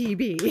by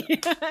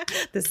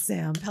TB, the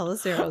Sam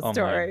Pellicero Oh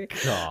story. my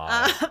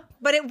God.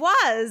 But it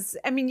was.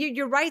 I mean,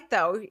 you're right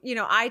though. You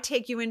know, I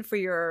take you in for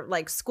your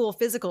like school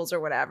physicals or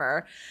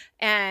whatever,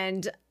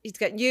 and he's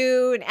got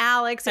you and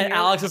Alex, and your-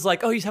 Alex is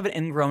like, oh, you just have an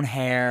ingrown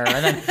hair.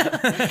 And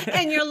then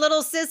and your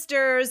little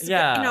sisters,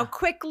 Yeah. you know,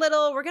 quick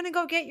little, we're going to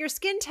go get your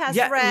skin test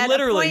yeah, read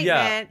literally,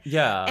 appointment.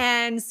 yeah.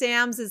 And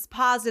Sam's is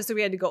positive, so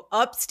we had to go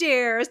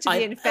upstairs to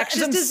the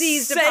infectious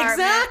disease department.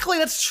 Exactly.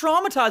 That's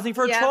traumatizing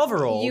for a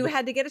 12-year-old. You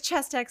had to get a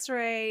chest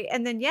x-ray,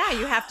 and then, yeah,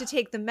 you have to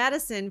take the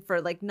medicine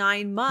for like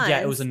 9 months.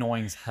 Yeah, it was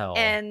annoying as hell.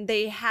 And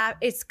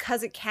it's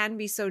because it can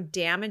be so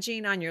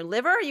damaging on your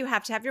liver. You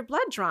have to have your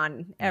blood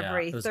drawn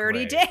every it was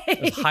 30 great. days.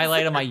 It was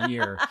highlight of my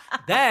year.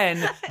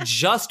 Then,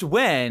 just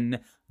when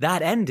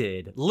that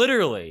ended,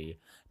 literally,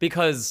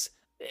 because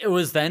it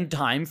was then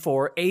time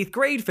for 8th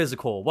grade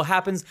physical. What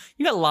happens?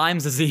 You got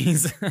Lyme's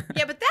disease.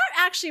 Yeah, but that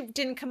actually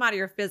didn't come out of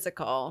your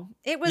physical.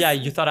 It was. Yeah,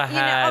 you thought I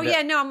had oh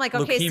yeah, no. I'm like,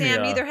 okay, Sam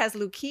leukemia. either has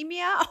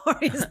leukemia or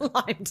he's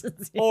Lyme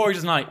disease, or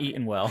just not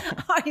eating well.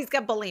 or he's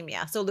got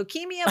bulimia. So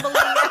leukemia,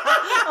 bulimia,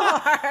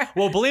 or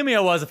Well,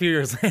 bulimia was a few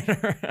years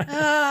later.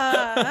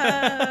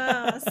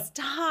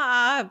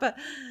 stop.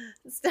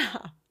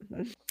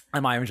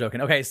 I'm not even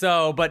joking. Okay,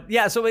 so, but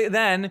yeah, so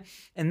then,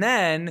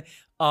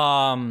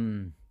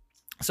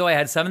 so I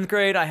had 7th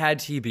grade, I had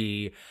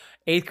TB.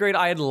 8th grade,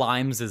 I had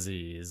Lyme's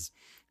disease.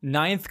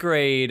 9th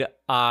grade,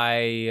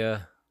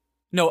 8th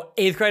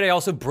grade, I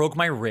also broke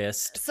my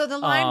wrist. So the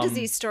Lyme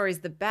disease story is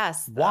the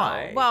best. Though.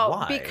 Why? Well,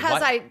 Why?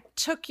 because Why? I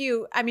took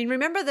you. I mean,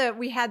 remember that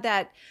we had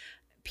that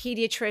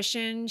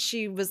pediatrician.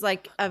 She was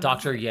like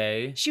Dr.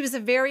 Ye. She was a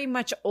very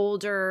much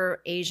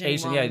older Asian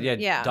woman.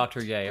 Yeah,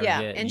 Dr. Ye. Or Yeah,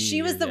 Ye, and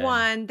she was the Ye.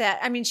 one that,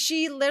 I mean,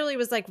 she literally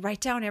was like, write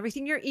down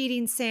everything you're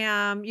eating,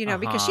 Sam, you know,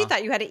 because she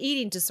thought you had an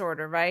eating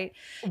disorder, right?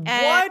 And,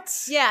 What?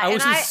 Yeah, I was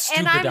and too I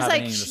stupid was to have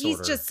like, an eating she's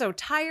disorder. just so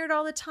tired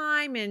all the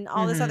time and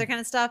all this other kind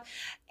of stuff.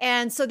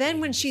 And so then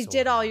when she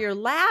did all your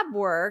lab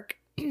work,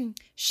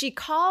 she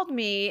called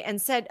me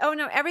and said, oh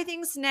no,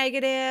 everything's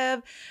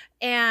negative.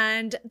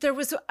 And there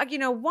was, you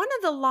know, one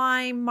of the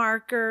Lyme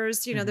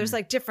markers, you know, there's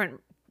like different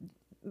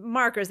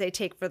markers they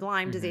take for the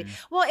Lyme disease.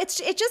 Well, it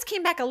just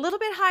came back a little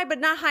bit high, but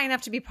not high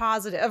enough to be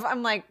positive.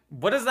 I'm like,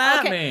 What does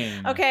that okay,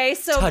 mean? okay,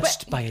 so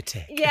Touched by a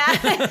tick. yeah,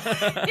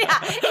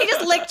 yeah. He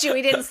just licked you.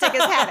 He didn't stick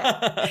his head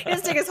in. He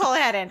didn't stick his whole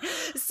head in.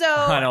 So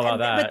I know about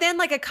that. But then,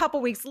 like a couple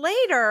weeks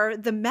later,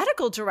 the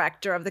medical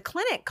director of the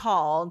clinic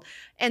called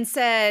and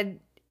said,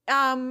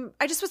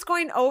 I just was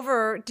going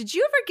over, did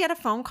you ever get a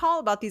phone call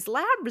about these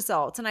lab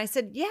results? And I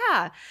said,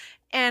 yeah.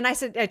 And I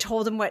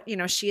told him what, you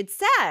know, she had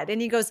said.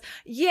 And he goes,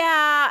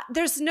 yeah,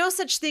 there's no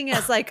such thing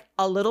as like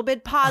a little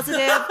bit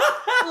positive.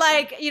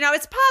 Like, you know,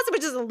 it's positive,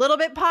 but just a little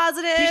bit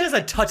positive. He's just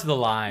a touch of the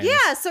line.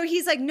 Yeah. So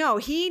he's like, no,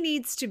 he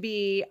needs to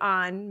be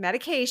on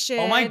medication.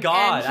 Oh my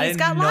God. And he's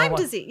got Lyme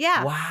disease.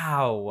 Yeah.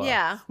 Wow.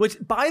 Yeah. Which,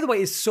 by the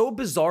way, is so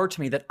bizarre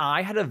to me that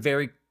I had a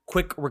very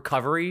quick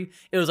recovery.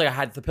 It was like I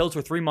had the pills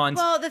for 3 months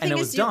Well, the and thing it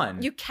is, was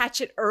done. you catch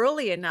it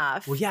early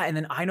enough. Well, yeah. And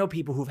then I know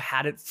people who've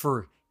had it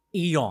for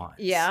eons.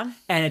 Yeah.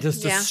 And it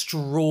just Yeah.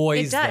 destroys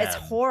It does. them. It's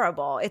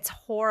horrible. It's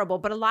horrible.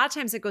 But a lot of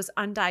times it goes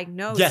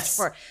undiagnosed. Yes.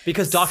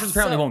 Because doctors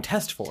apparently So- won't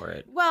test for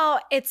it.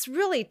 Well, it's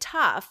really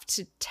tough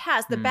to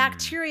test. The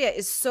bacteria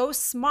is so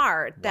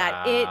smart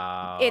that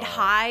Wow. it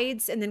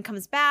hides and then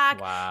comes back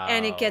Wow.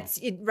 and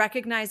it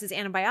recognizes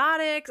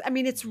antibiotics. I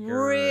mean, it's Weird.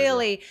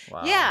 really,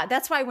 Wow. yeah.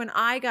 That's why when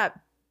I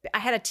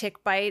had a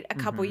tick bite a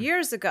couple Mm-hmm.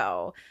 years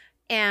ago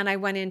and I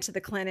went into the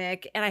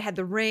clinic and I had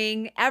the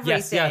ring,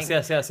 everything.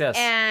 Yes.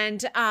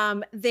 And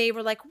they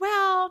were like,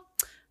 well,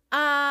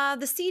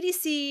 The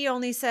CDC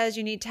only says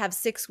you need to have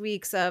 6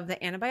 weeks of the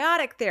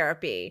antibiotic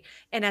therapy.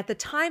 And at the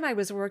time, I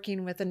was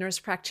working with a nurse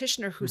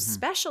practitioner who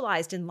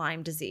specialized in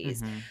Lyme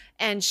disease.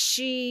 And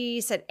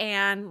she said,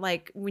 Anne,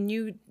 like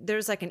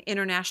there's like an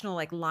international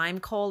like Lyme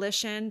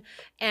coalition.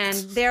 And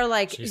they're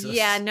like, Jesus.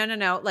 yeah,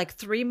 no, like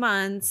 3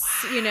 months,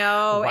 you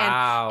know.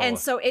 Wow. And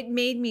so it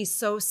made me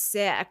so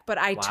sick. But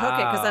I took it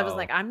because I was Wow.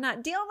 like, I'm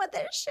not dealing with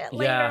this shit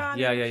later on.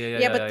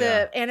 Yeah, But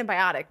the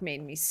antibiotic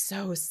made me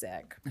so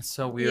sick. It's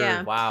so weird.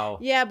 Yeah. Wow.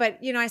 Yeah, but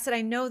I said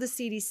I know the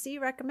CDC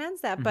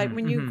recommends that, but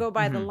when you go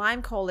by the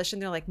Lyme Coalition,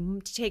 they're like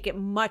to take it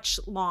much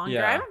longer.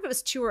 Yeah. I don't know if it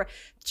was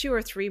 2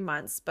 or 3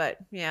 months, but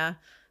yeah.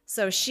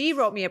 So she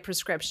wrote me a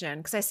prescription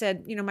because I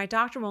said, my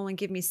doctor will only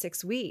give me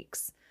 6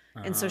 weeks,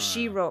 and so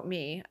she wrote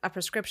me a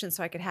prescription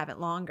so I could have it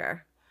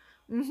longer.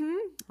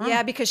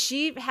 Yeah, because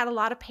she had a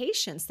lot of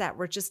patients that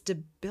were just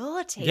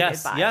debilitated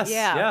by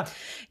it.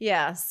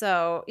 Yeah.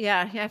 So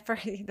for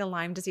the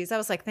Lyme disease, I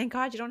was like, thank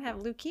God you don't have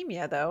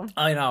leukemia though.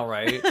 I know,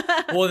 right?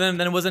 Well,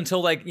 then it wasn't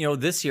until like,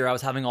 this year I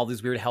was having all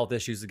these weird health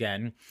issues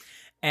again.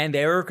 And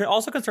they were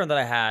also concerned that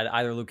I had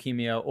either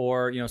leukemia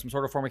or, some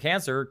sort of form of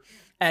cancer.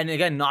 And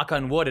again, knock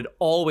on wood, it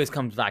always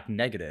comes back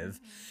negative.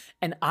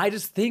 And I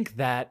just think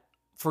that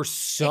for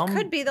some... It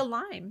could be the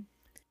Lyme.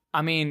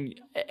 I mean,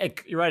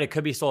 you're right. It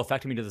could be still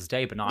affecting me to this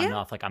day, but not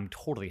enough. Like I'm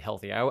totally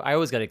healthy. I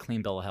always get a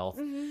clean bill of health.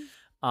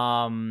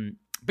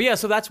 But yeah,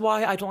 so that's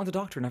why I don't like the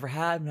doctor. Never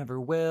have,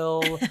 never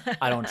will.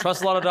 I don't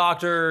trust a lot of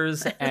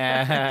doctors.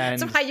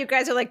 And that's why you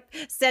guys are like,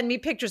 send me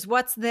pictures.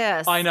 What's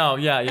this? I know.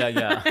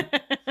 Yeah.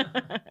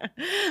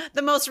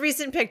 The most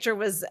recent picture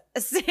was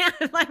Sam.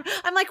 I'm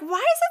like,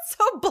 why is it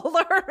so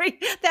blurry?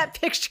 That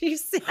picture you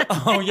sent.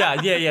 Oh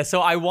yeah.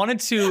 So I wanted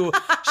to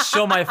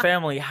show my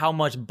family how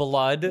much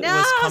blood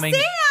was coming.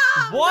 Sam,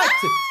 What?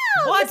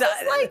 no, What?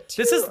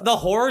 This is the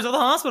horrors of the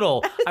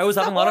hospital. I was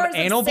having a lot of horrors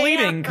of anal Sam.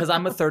 bleeding because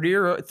I'm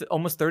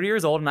almost 30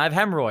 years old and I have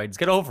hemorrhoids.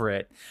 Get over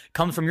it.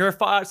 Comes from your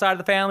side of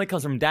the family,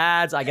 comes from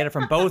dad's. I get it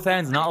from both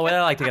ends, not the way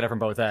I like to get it from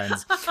both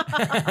ends.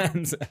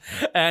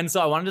 and so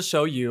I wanted to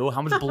show you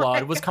how much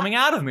blood was coming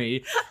out of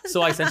me.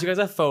 So I sent you guys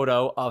a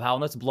photo of how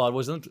much blood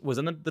was in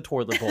the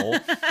toilet bowl.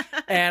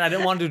 And I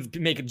didn't want to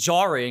make it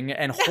jarring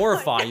and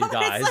horrify you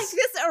guys. It's like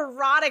this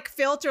erotic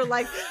filter,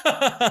 like. No,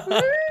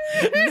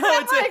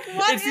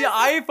 it's the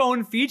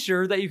iPhone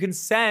feature that you can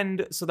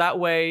send so that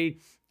way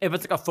if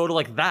it's like a photo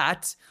like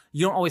that,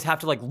 you don't always have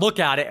to like look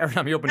at it every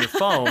time you open your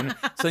phone.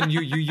 So then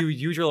you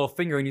use your little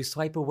finger and you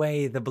swipe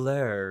away the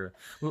blur.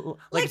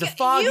 Like it's a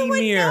foggy you would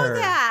mirror. know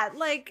that.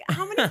 Like,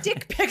 how many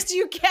dick pics do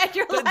you get?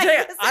 You're like,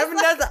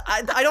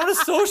 I don't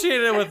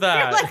associate it with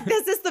that. You're like,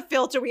 this is the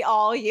filter we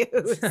all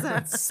use.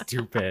 That's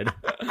stupid.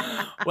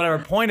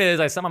 Whatever. Point is,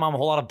 I sent my mom a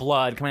whole lot of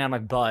blood coming out of my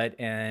butt,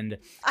 and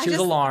she was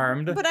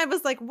alarmed. But I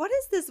was like, what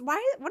is this? What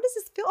does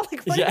this feel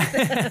like? What is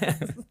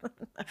this?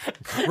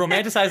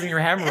 Romanticizing your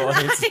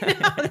hemorrhoids. I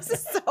know, this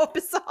is so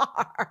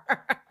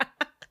bizarre.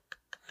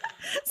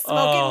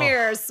 Smoke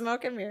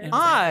and mirrors.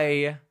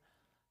 I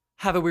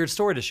have a weird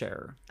story to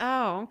share.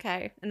 Oh,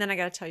 okay. And then I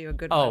got to tell you a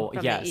good one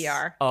from the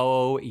ER.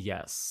 Oh,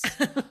 yes.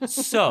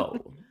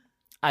 So,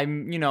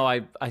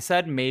 I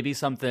said maybe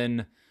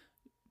something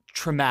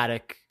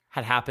traumatic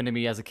had happened to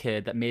me as a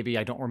kid that maybe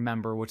I don't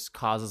remember, which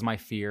causes my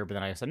fear. But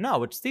then I said,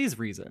 no, it's these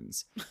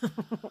reasons.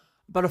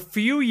 But a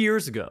few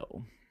years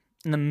ago,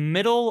 in the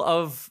middle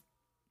of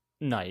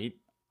night,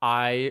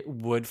 I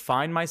would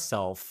find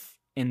myself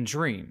in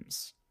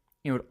dreams.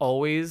 It would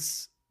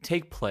always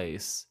take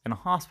place in a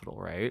hospital,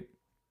 right?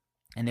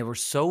 And they were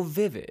so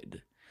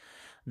vivid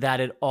that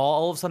it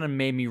all of a sudden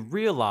made me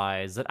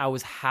realize that I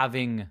was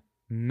having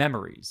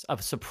memories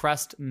of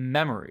suppressed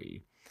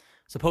memory,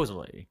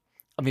 supposedly,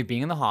 of me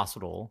being in the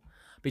hospital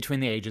between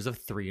the ages of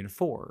 3 and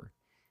 4.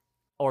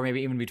 Or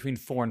maybe even between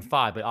 4 and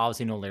 5, but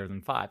obviously no later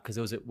than 5, because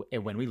it was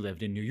when we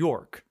lived in New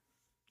York.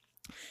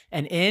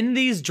 And in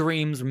these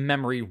dreams,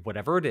 memory,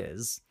 whatever it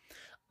is,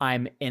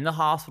 I'm in the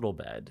hospital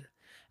bed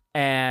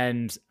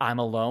and I'm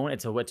alone.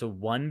 It's a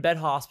 1-bed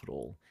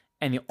hospital.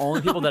 And the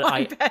only people that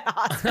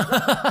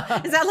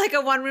Is that like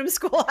a 1-room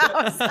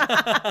schoolhouse?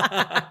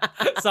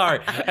 Sorry,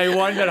 a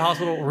 1-bed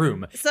hospital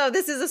room. So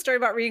this is a story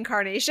about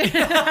reincarnation.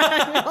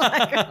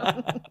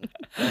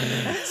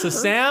 So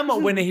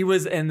Sam, when he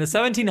was in the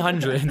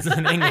 1700s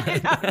in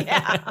England,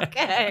 yeah,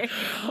 okay,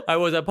 I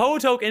was a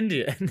Potoke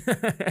Indian.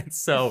 And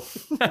so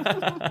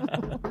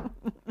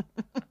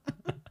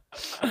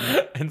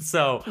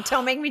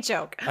don't make me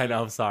choke. I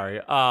know, I'm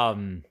sorry.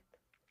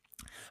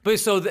 But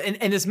so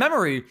in this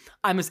memory,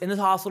 I'm just in this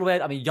hospital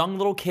bed. I'm a young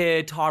little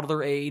kid,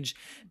 toddler age,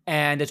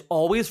 and it's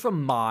always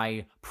from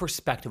my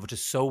perspective, which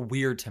is so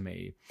weird to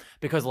me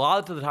because a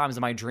lot of the times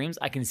in my dreams,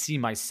 I can see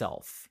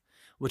myself,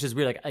 which is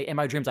weird. Like in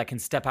my dreams, I can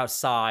step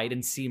outside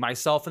and see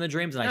myself in the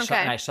dreams, and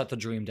I shut the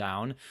dream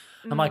down.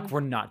 I'm like,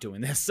 we're not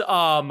doing this.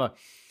 But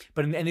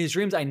in these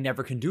dreams, I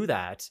never can do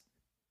that.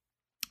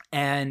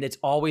 And it's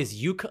always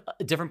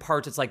different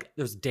parts. It's like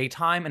there's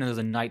daytime and there's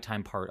a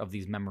nighttime part of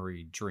these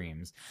memory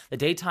dreams. The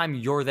daytime,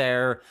 you're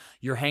there,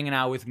 you're hanging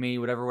out with me,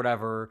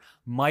 whatever.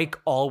 Mike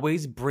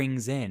always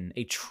brings in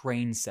a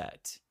train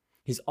set.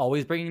 He's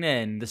always bringing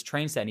in this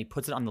train set and he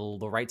puts it on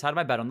the right side of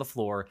my bed on the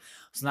floor.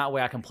 So that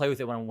way I can play with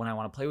it when I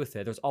want to play with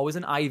it. There's always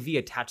an IV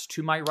attached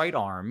to my right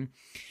arm.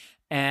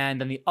 And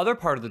then the other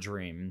part of the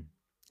dream,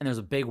 and there's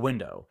a big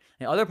window.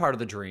 The other part of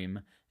the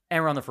dream,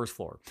 and we're on the first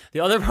floor.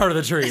 The other part of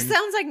the dream. It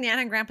sounds like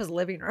Nana and Grandpa's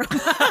living room.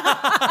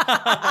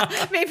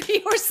 Maybe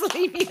you were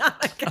sleeping on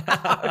the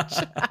couch.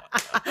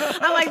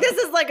 I'm like, this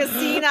is like a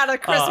scene out of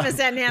Christmas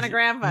at Nana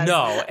Grandpa's.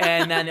 No.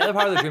 And then the other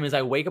part of the dream is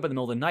I wake up in the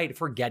middle of the night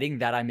forgetting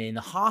that I'm in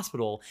the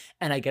hospital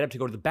and I get up to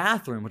go to the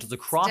bathroom, which is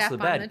across Step the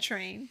bed. on the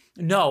train.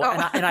 No,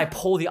 Oh. and I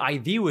pull the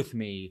IV with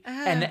me,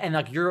 and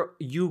like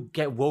you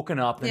get woken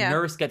up, the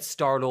nurse gets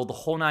startled, the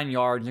whole 9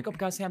 yards. Like, oh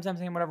God, Sam,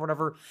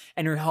 whatever,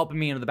 and you're helping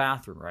me into the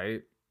bathroom,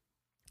 right?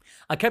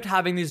 I kept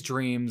having these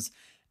dreams,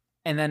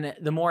 and then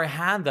the more I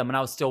had them, and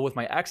I was still with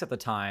my ex at the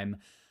time,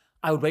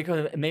 I would wake up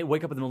in the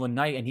middle of the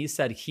night, and he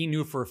said he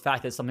knew for a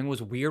fact that something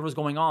was weird was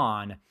going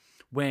on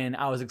when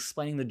I was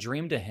explaining the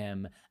dream to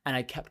him, and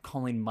I kept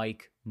calling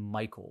Mike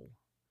Michael.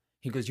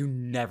 He goes, you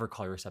never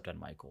call your stepdad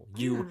Michael.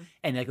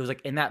 And it was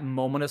like in that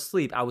moment of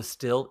sleep, I was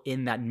still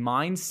in that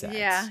mindset.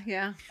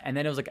 Yeah. And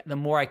then it was like the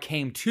more I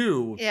came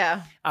to,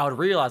 I would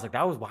realize like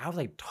that was why I was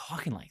like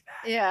talking like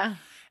that. Yeah.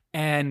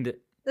 And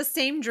the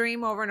same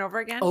dream over and over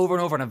again? Over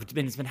and over. And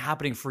it's been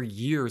happening for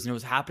years. And it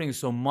was happening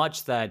so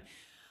much that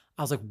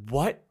I was like,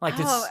 what? Like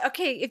this. Oh,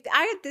 okay.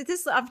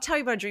 I'll tell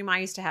you about a dream I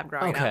used to have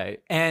growing up. Okay.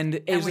 And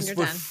it just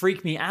would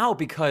freak me out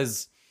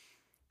because,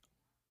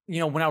 you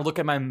know, when I would look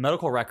at my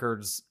medical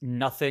records,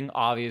 nothing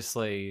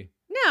obviously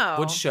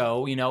would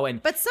show, you know.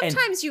 But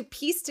sometimes you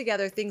piece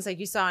together things like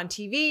you saw on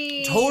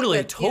TV. Totally.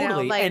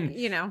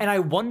 You know, and I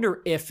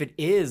wonder if it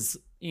is,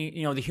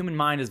 you know, the human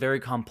mind is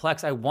very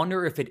complex. I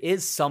wonder if it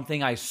is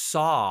something I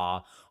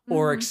saw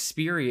or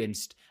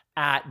experienced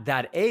at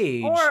that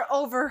age. Or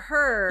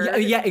overheard.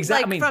 Yeah,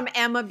 exactly. Like from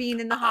Emma being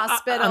in the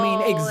hospital. I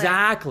mean,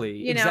 exactly.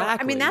 And, you know,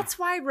 I mean, that's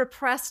why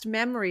repressed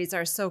memories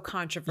are so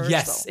controversial.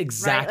 Yes,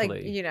 exactly.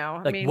 Right? Like, you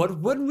know, like, I mean,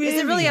 what really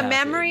is it really happens?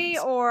 a memory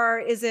or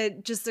is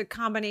it just a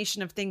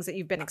combination of things that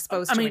you've been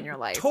exposed to in your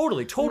life?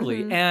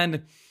 Totally.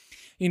 And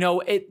you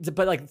know,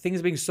 but like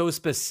things being so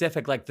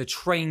specific, like the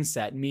train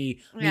set,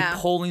 me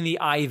pulling the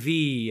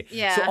IV,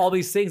 so all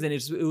these things, and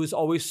it was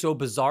always so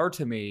bizarre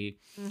to me.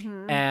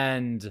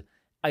 And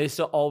I used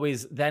to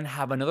always then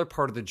have another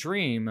part of the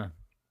dream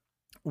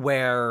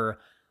where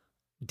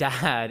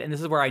Dad, and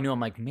this is where I knew I'm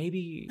like,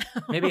 maybe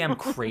I'm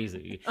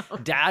crazy.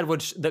 Dad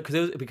would,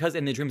 because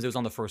in the dreams it was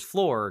on the first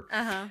floor,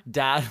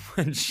 Dad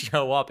would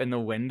show up in the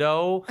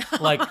window,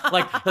 like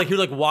he would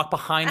like walk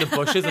behind the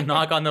bushes and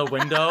knock on the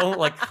window,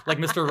 like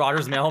Mr.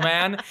 Rogers'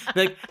 mailman,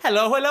 like,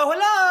 hello. And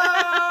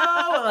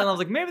I was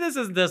like, maybe this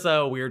is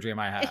a weird dream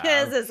I have.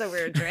 This is a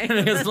weird dream.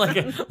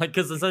 It's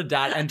because instead of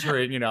Dad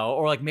entering, you know,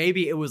 or like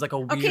maybe it was like a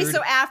weird. Okay,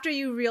 so after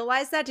you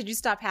realized that, did you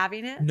stop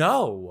having it?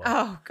 No.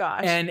 Oh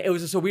gosh. And it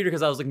was just so weird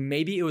because I was like,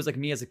 maybe it was like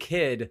me as a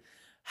kid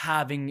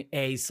having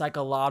a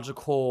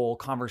psychological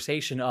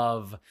conversation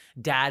of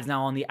Dad's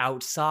now on the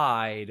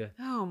outside.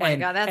 Oh my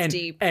God, that's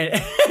deep.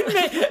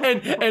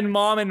 And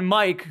Mom and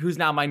Mike, who's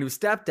now my new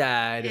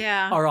stepdad,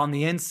 are on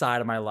the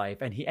inside of my life,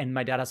 and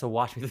my dad has to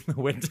watch me through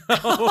the window.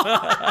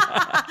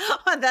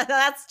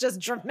 That's just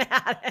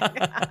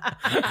dramatic.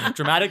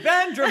 Dramatic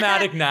then,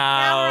 dramatic now.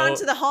 Now we're on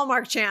to the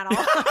Hallmark Channel.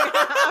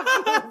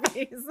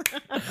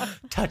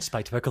 Touched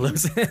by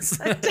tuberculosis.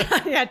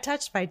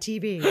 Touched by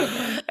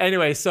TB.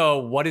 Anyway, so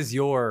what is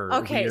your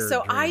weird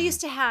so dream? I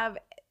used to have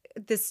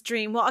this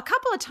dream, well, a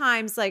couple of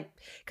times, like,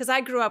 because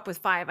I grew up with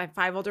I have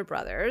 5 older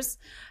brothers,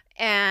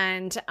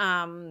 and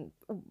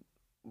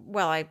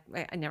well, I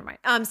never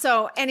mind.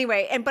 So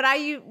anyway, but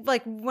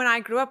like when I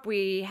grew up,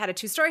 we had a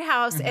 2-story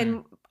house,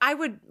 and I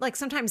would like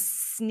sometimes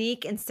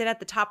sneak and sit at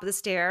the top of the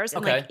stairs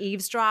and like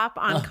eavesdrop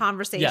on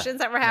conversations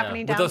that were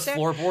happening downstairs. With those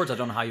floorboards, I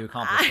don't know how you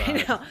accomplish that.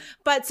 I know.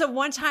 But so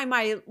one time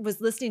I was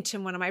listening to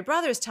one of my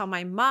brothers tell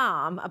my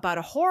mom about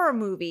a horror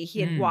movie he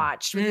had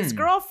watched with his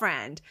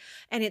girlfriend,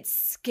 and it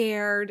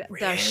scared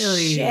the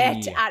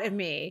shit out of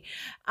me.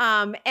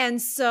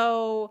 And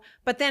so,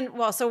 but then,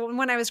 so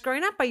when I was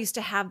growing up, I used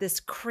to have this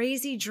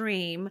crazy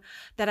dream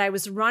that I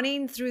was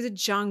running through the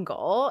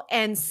jungle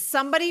and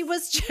somebody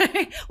was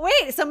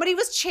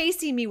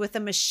chasing me with a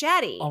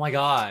machete. Oh my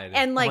God.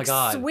 And like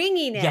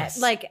swinging it,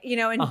 like, you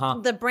know,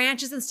 and the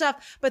branches and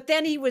stuff. But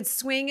then he would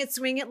swing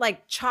it,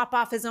 like chop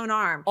off his own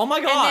arm. Oh my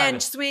God. And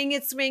then swing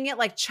it,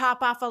 like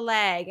chop off a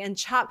leg and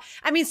chop.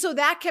 I mean, so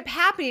that kept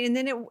happening. And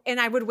then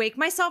I would wake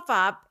myself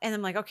up and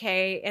I'm like,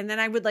 okay. And then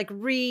I would like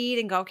read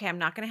and go, okay, I'm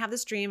not going to have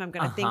this dream. I'm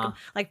going to think,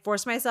 like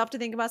force myself to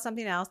think about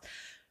something else.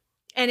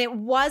 And it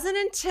wasn't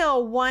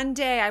until one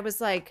day I was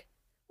like,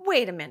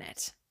 wait a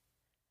minute.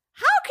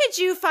 How could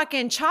you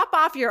fucking chop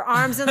off your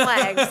arms and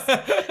legs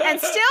and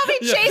still be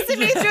chasing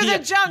me through the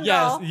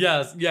jungle?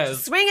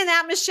 Yes. Swinging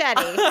that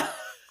machete.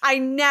 I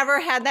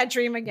never had that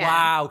dream again.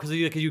 Wow, because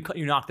you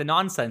knocked the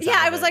nonsense out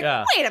of I was it.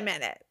 like, wait a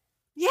minute.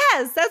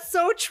 Yes, that's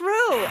so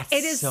true.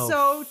 It is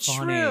so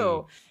funny.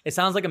 true. It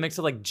sounds like a mix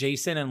of like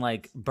Jason and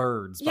like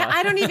birds. Yeah, but-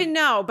 I don't even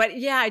know, but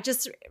yeah, I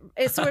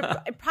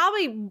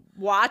probably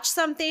watched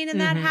something and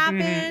that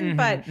happened,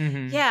 but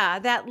yeah,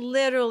 that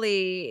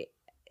literally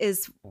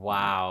is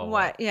Wow.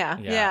 what, yeah.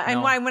 Yeah,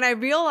 And no. when I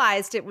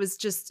realized it was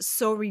just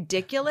so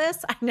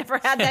ridiculous, I never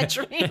had that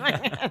dream.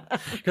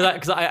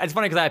 Because it's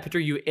funny because I picture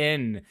you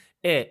in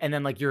it, and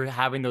then like you're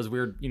having those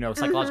weird,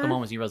 psychological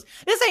moments. And you realize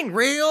this ain't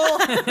real.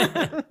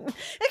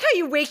 Like how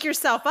you wake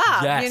yourself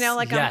up, Yes,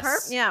 like yes. on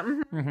purpose.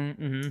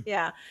 Yeah.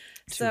 Yeah.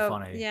 Too So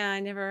funny. yeah, I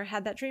never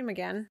had that dream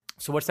again.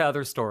 So what's the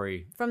other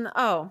story? From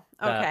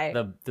okay.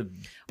 The bitch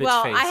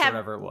Well, face I have- or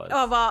whatever it was.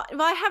 Oh well,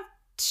 I have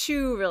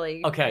two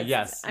really. Okay,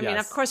 yes, I mean,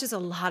 yes. of course, there's a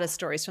lot of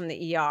stories from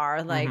the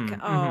ER. Like, Mhm,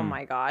 oh mhm.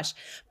 my gosh!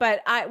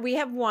 But we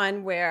have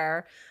one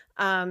where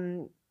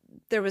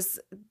there was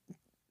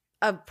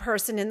a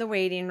person in the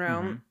waiting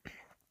room,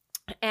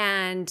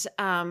 and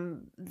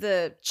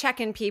the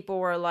check-in people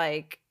were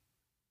like,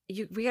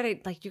 you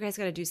guys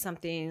gotta do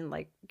something,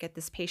 like get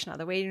this patient out of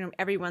the waiting room.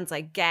 Everyone's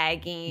like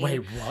gagging. Wait,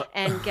 what?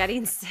 And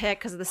getting sick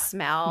because of the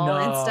smell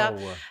and stuff.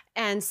 No.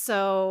 And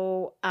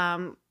so,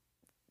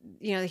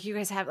 you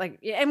guys have like,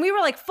 and we were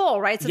like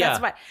full, right? So Yeah.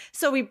 that's why.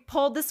 So we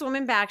pulled this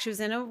woman back. She was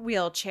in a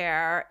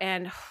wheelchair.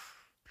 And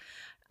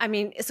I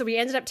mean, so we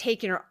ended up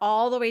taking her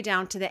all the way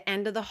down to the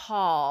end of the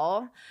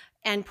hall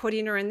and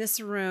putting her in this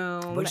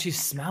room. What did she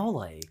smell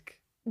like?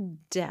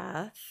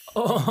 Death.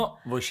 Oh,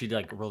 was she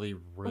like really,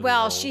 really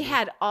Well, old? she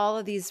had all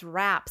of these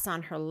wraps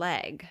on her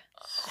leg.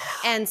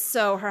 And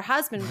so her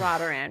husband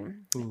brought her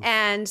in. Ooh.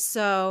 And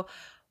so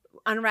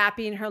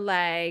unwrapping her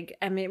leg,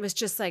 I mean, it was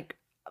just like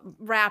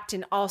wrapped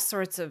in all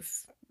sorts of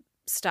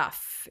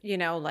stuff,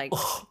 like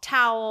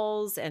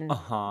towels and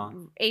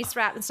ace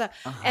wrap and stuff.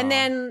 And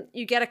then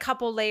you get a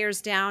couple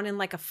layers down and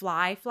like a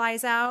fly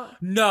flies out.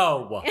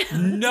 No.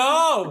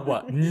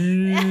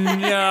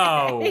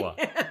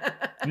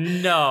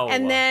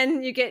 And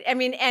then you get,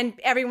 and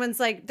everyone's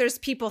like, there's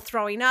people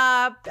throwing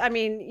up. I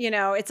mean,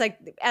 it's like,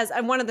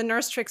 and one of the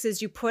nurse tricks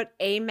is you put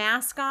a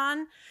mask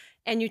on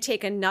and you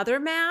take another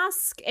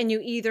mask and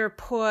you either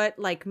put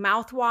like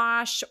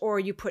mouthwash or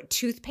you put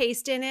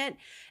toothpaste in it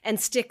and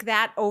stick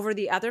that over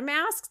the other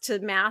mask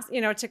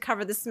to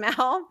cover the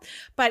smell.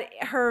 But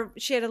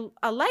she had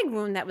a leg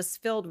wound that was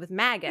filled with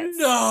maggots.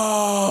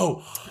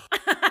 No.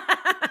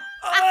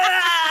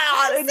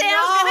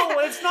 No,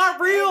 it's not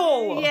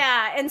real.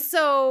 Yeah. And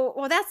so,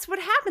 well, that's what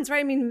happens, right?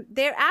 I mean,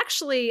 they're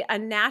actually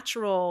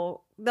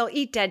they'll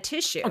eat dead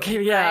tissue.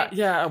 Okay, yeah, right?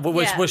 yeah.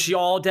 Was she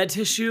all dead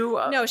tissue?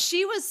 No,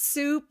 she was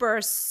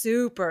super,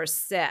 super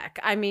sick.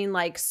 I mean,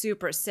 like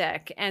super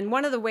sick. And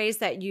one of the ways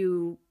that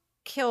you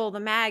kill the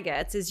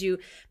maggots is you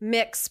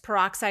mix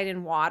peroxide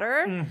in water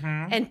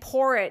and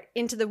pour it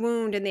into the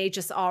wound, and they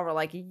just all were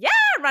like, yeah,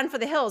 run for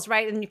the hills,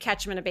 right? And you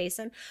catch them in a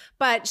basin.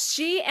 But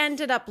she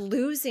ended up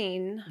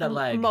losing That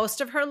leg. most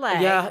of her leg.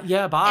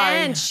 Yeah, bye.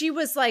 And she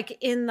was like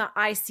in the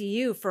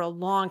ICU for a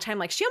long time.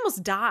 Like she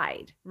almost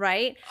died,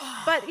 right?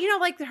 But,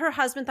 like her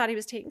husband thought he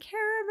was taking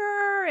care of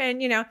her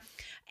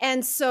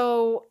and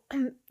so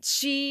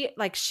she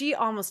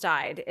almost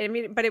died. I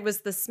mean, but it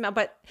was the smell.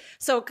 But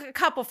so a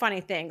couple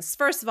funny things.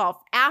 First of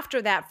all,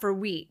 after that for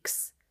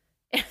weeks,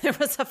 there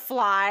was a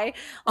fly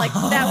like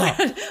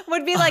that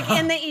would be like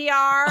in the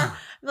ER,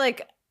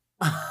 like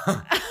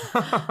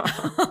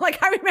like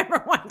I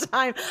remember one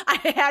time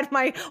I had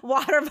my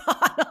water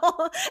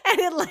bottle and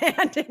it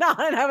landed on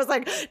it. And I was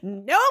like,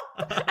 nope.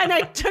 And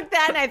I took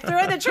that and I threw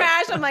it in the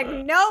trash. I'm like,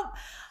 nope.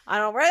 I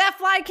don't know where that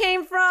fly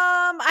came from.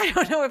 I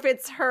don't know if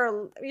it's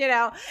her,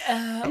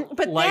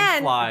 but like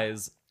then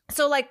flies.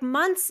 So like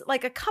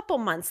a couple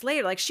months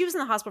later, like she was in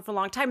the hospital for a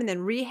long time and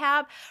then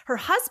rehab, her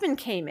husband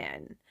came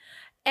in.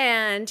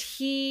 And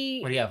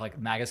What do you have, like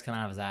maggots coming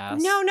out of his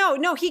ass?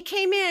 No. He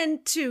came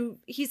in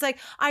he's like,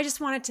 I just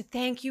wanted to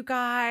thank you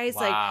guys,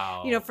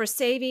 Wow. like, for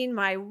saving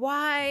my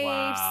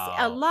wife's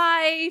Wow.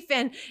 life.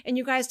 And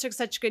you guys took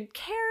such good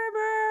care of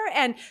her.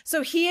 And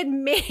so he had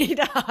made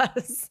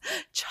us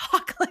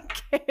chocolate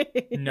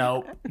cake.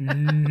 No,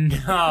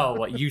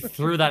 you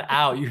threw that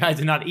out. You guys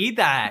did not eat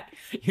that.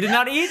 You did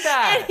not eat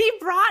that. And he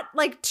brought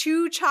like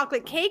 2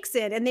 chocolate cakes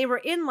in, and they were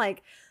in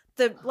like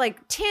the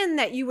tin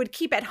that you would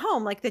keep at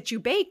home, like that you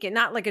bake in,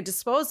 not like a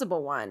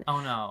disposable one. Oh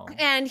no.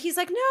 And he's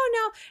like, no.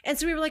 And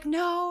so we were like,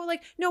 no,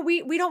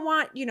 we don't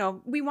want,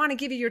 we want to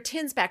give you your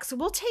tins back. So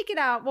we'll take it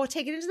out. We'll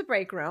take it into the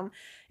break room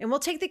and we'll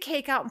take the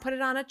cake out and put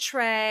it on a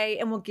tray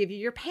and we'll give you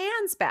your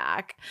pans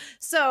back.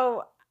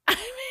 So, I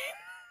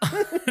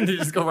mean, Did you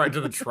just go right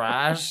to the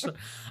trash?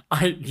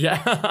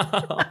 Yeah.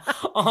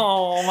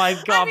 Oh my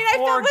god. I mean, I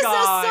poor felt it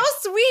guy. was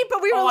so sweet,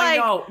 but we were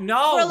like,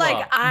 no. we're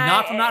like,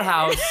 not from that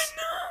house.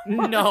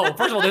 No.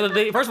 First of all,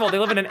 they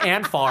live in an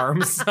ant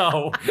farm,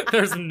 so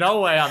there's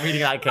no way I'm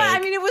eating that cake. But, I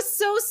mean, it was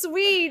so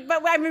sweet.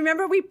 But I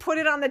remember we put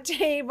it on the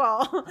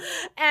table,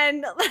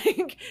 and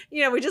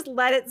we just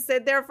let it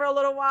sit there for a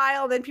little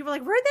while. Then people were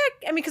like, "Where'd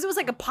that?" I mean, because it was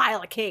like a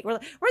pile of cake. We're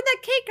like, "Where'd that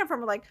cake come from?"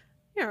 We're like,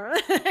 you know,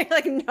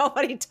 like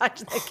nobody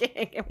touched the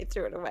king, and we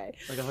threw it away.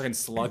 Like a fucking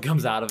slug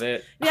comes out of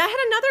it. Yeah, I had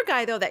another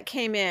guy though that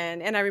came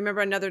in, and I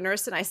remember another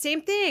nurse and I,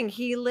 same thing.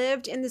 He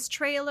lived in this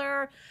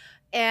trailer,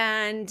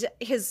 and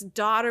his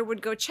daughter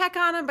would go check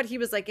on him, but he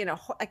was like in a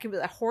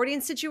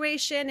hoarding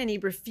situation, and he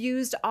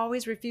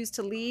always refused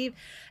to leave.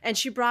 And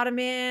she brought him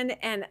in,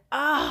 and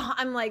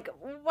I'm like,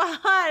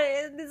 what?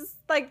 This is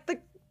like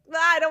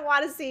I don't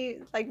want to see,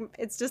 like,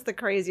 it's just the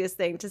craziest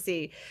thing to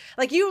see.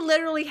 Like, you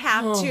literally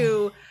have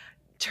to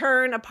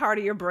turn a part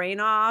of your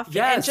brain off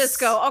and just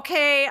go,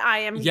 okay, I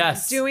am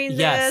doing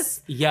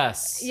this.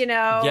 Yes. You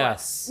know?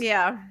 Yes.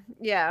 Yeah.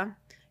 Yeah.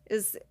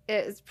 Is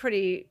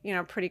pretty,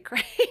 pretty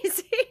crazy.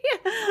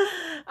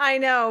 I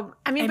know.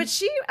 I mean, but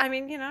she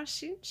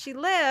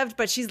lived,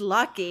 but she's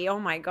lucky. Oh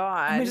my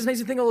God. I mean, it just makes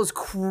you think of those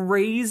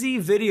crazy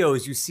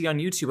videos you see on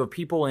YouTube of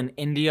people in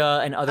India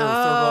and other third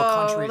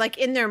world countries. Like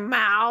in their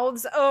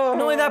mouths. Oh.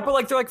 Not only that, but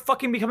like they're like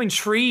fucking becoming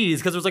trees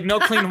because there's like no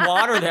clean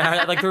water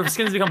there. Like their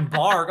skins become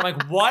bark. I'm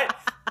like, what?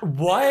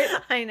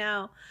 What? I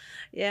know.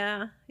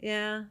 Yeah.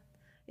 Yeah.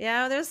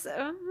 Yeah. There's,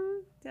 that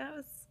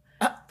was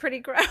pretty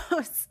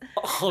gross.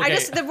 Okay.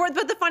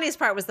 But the funniest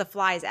part was the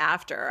flies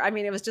after. I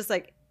mean, it was just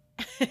like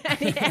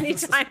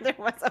anytime there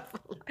was a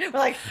fly,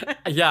 like,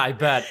 yeah, I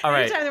bet. All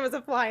right. Anytime there was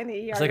a fly in the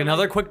ER. It's like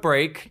another quick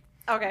break.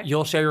 Okay.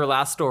 You'll share your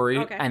last story,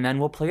 okay, and then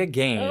we'll play a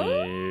game.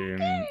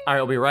 Okay. All right,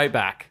 we'll be right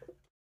back.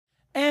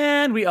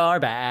 And we are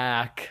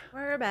back.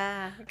 We're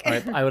back. All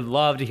right, I would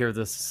love to hear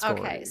this story.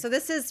 Okay, so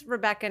this is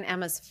Rebecca and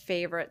Emma's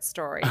favorite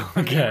story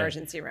from the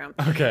emergency room.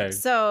 Okay.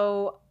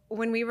 So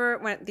when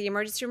the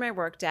emergency room I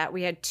worked at,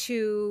 we had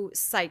 2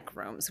 psych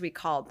rooms, we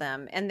called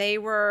them. And they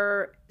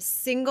were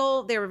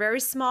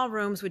very small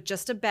rooms with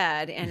just a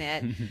bed in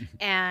it.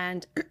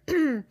 And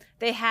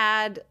they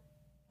had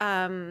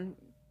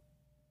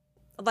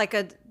like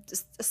a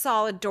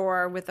solid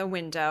door with a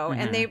window.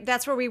 Mm-hmm. And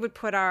that's where we would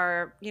put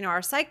our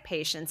psych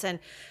patients. And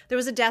there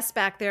was a desk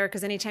back there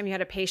because anytime you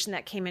had a patient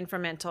that came in for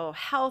mental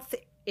health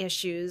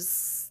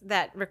issues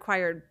that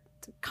required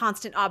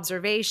constant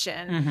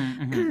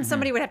observation,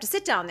 somebody would have to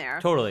sit down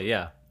there. Totally,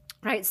 yeah.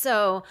 Right.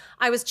 So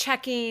I was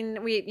checking.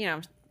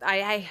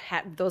 I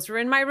had those were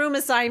in my room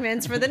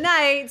assignments for the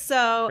night.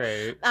 So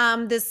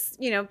this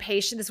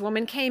patient, this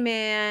woman came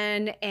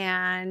in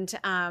and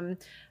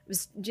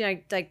was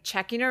like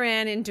checking her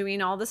in and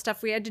doing all the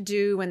stuff we had to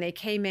do when they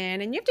came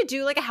in, and you have to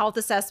do like a health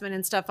assessment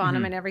and stuff on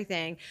them and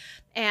everything.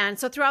 And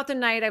so throughout the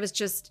night I was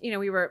just,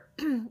 we were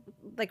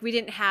like, we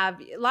didn't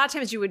have, a lot of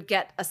times you would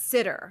get a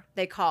sitter,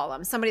 they call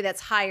them, somebody that's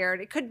hired.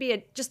 It could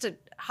be just a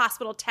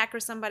hospital tech or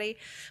somebody,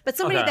 but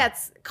somebody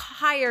that's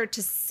hired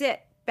to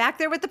sit back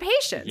there with the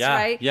patients,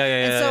 right? Yeah.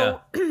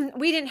 And so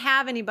we didn't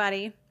have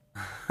anybody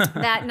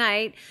that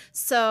night.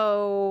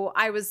 So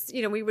I was,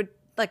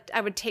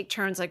 I would take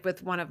turns like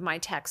with one of my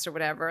techs or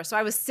whatever. So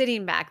I was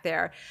sitting back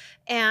there,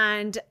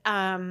 and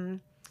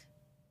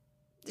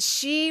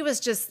she was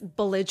just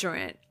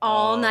belligerent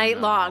all night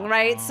long,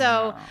 right?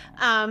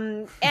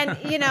 And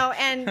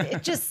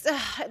it just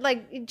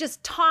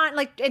just taunt,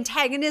 like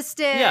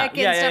antagonistic and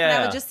stuff. And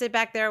I would just sit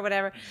back there or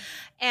whatever.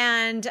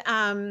 And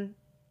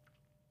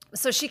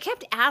so she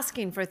kept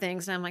asking for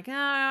things, and I'm like,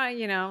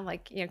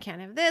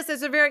 can't have this.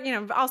 It's a very,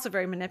 also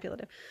very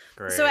manipulative.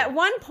 Great. So at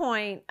one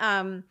point,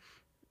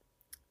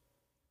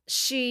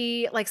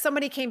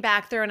 somebody came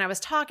back there, and I was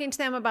talking to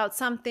them about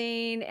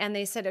something, and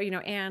they said,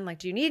 Anne, like,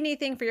 do you need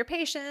anything for your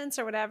patients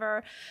or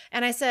whatever?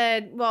 And I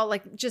said, well,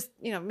 like, just,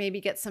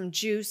 maybe get some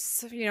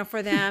juice,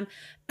 for them.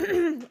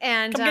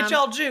 And come get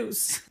y'all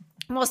juice.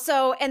 Well,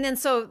 so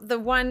the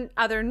one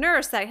other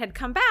nurse that had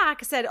come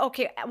back said,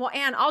 okay, well,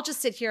 Anne, I'll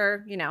just sit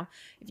here, if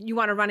you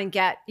want to run and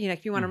get,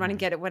 if you want to run and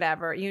get it,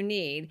 whatever you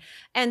need.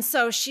 And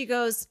so she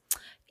goes,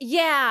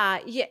 yeah,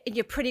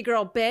 you pretty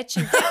girl bitch.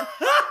 And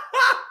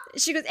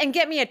she goes, and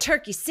get me a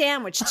turkey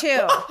sandwich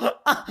too. So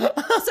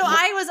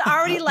I was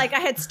already like, I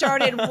had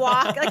started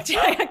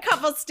taking a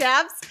couple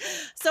steps.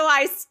 So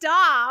I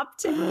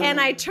stopped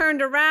and I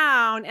turned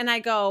around and I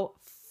go,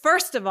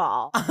 first of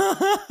all,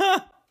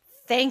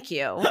 thank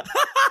you.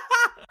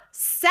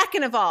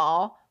 Second of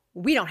all,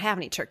 we don't have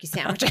any turkey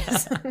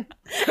sandwiches. And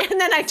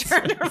then I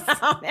turned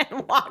around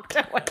and walked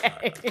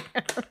away.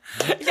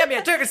 You got me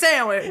a turkey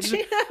sandwich.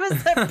 That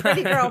was a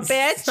pretty girl,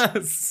 bitch.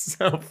 That's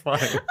so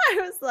funny. I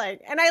was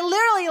like, and I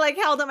literally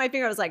held up my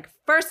finger. I was like,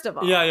 first of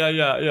all. Yeah.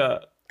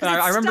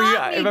 I remember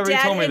you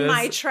told me this. In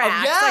my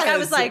tracks. Yes. Like I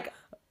was like,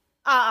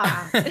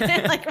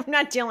 like I'm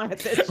not dealing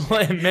with this.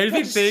 Well, it made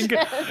me think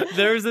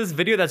there's this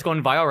video that's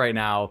going viral right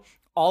now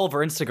all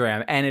over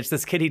Instagram, and it's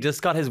this kid. He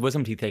just got his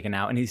wisdom teeth taken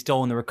out, and he's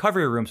still in the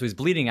recovery room, so he's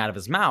bleeding out of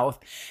his mouth,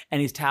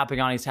 and he's tapping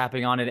on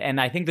it, and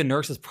I think the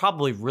nurse is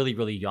probably really,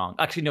 really young.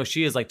 Actually, no,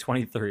 she is like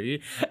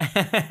 23,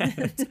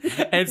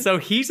 and so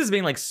he's just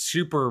being like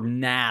super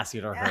nasty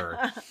to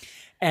her.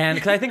 And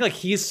because I think like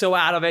he's so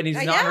out of it and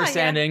he's not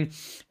understanding.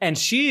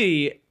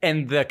 Yeah.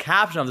 And the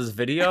caption of this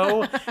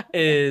video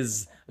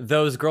is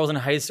those girls in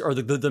high school, or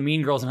the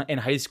mean girls in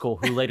high school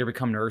who later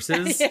become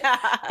nurses. Yeah.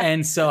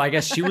 And so I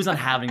guess she was not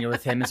having it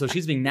with him. And so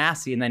she's being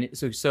nasty. And then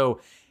so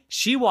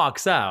she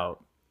walks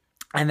out.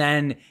 And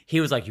then he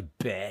was like, you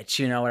bitch,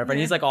 you know, whatever.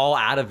 And he's like all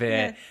out of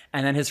it. Yeah.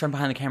 And then his friend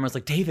behind the camera was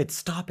like, David,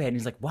 stop it. And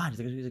he's like, what? He's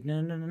like,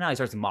 no. He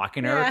starts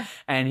mocking her. Yeah.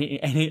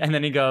 And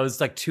then he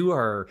goes like to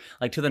her,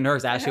 like to the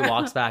nurse as she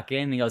walks back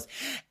in. And he goes,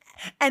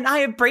 and I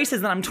have braces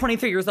and I'm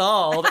 23 years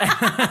old.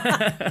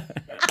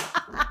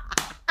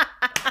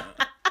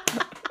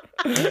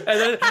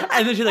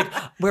 And then she's like,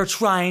 we're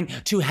trying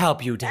to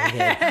help you,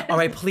 David. All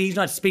right, please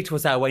not speak to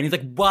us that way. And he's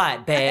like,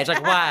 what, bitch?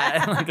 Like,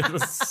 what? Like, it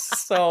was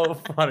so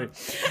funny.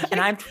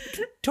 And I'm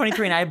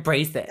 23 and I have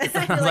braces.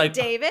 I You're was like,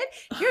 David,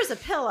 here's a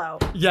pillow.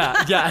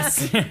 yeah,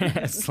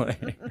 seriously.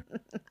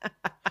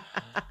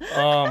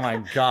 Oh my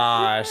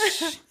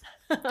gosh.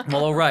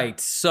 Well, all right.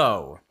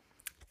 So,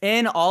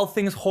 in all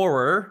things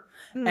horror,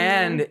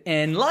 and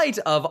in light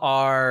of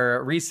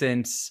our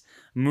recent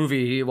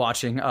movie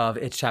watching of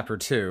It Chapter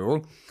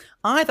 2,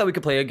 I thought we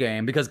could play a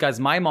game because, guys,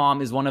 my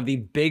mom is one of the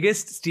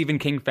biggest Stephen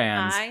King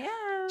fans. I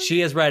am.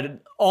 She has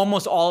read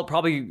almost all,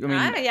 probably,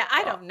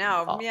 I don't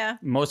know.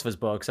 most of his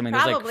books. I mean,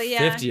 Probably,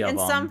 there's like 50 of and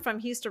them. some from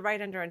he used to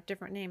write under a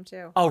different name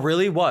too. Oh,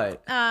 really?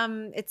 What?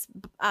 It's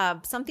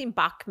something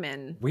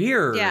Bachman.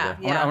 Weird. Yeah,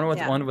 I wonder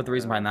yeah. what the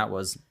reason behind that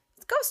was.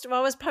 Ghost.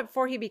 Well, it was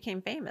before he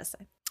became famous.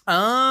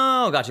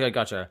 Oh,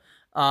 gotcha.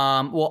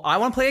 Well, I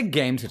want to play a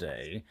game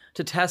today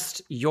to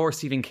test your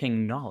Stephen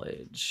King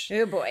knowledge.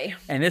 Oh boy.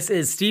 And this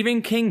is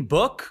Stephen King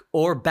book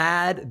or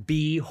bad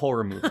B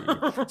horror movie.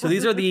 So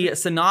these are the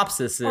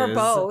synopsises. Or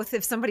both,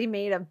 if somebody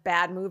made a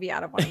bad movie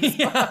out of one of these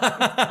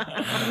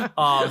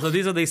books. So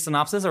these are the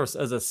synopsis or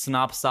as a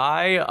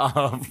synopsi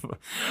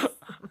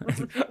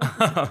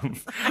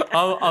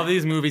of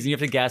these movies. And you have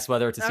to guess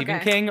whether it's a Stephen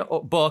King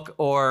book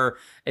or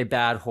a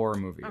bad horror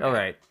movie. Okay. All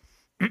right.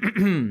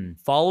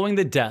 Following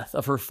the death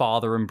of her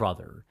father and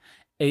brother,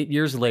 8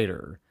 years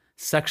later,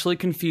 sexually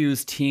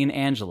confused teen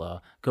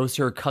Angela goes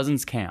to her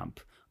cousin's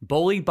camp.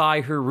 Bullied by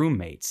her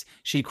roommates,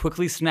 she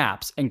quickly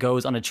snaps and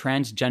goes on a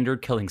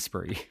transgendered killing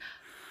spree.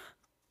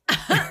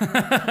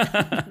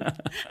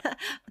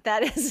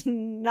 That is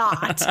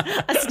not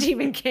a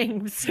Stephen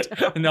King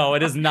story. No,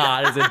 it is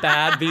not. It's a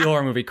bad B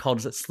horror movie called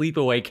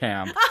Sleepaway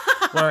Camp,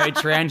 where a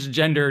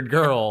transgendered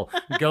girl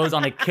goes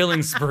on a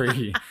killing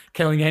spree,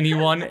 killing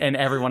anyone and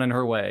everyone in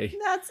her way.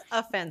 That's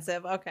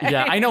offensive. Okay.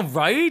 Yeah, I know,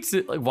 right?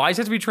 Like, why does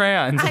it have to be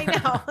trans? I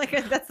know. Like,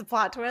 that's the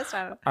plot twist.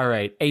 I don't know. All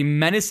right. A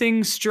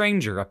menacing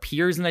stranger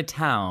appears in the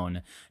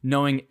town,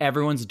 knowing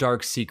everyone's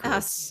dark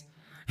secrets.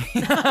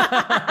 He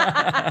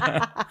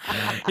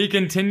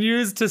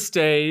continues to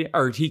say,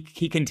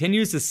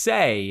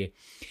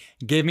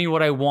 give me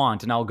what I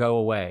want and I'll go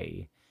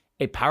away.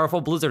 A powerful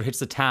blizzard hits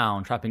the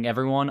town, trapping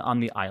everyone on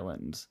the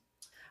island.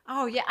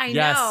 Oh yeah, I know.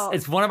 Yes,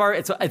 it's one of our.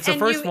 It's the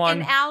first one.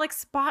 And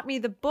Alex bought me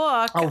the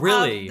book. Oh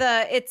really?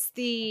 It's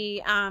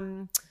the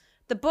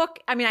book.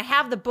 I mean, I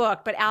have the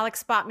book, but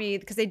Alex bought me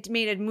because they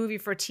made a movie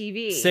for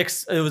TV.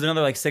 It was another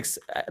like 6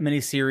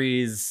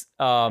 miniseries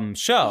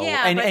show,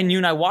 Yeah, and you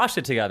and I watched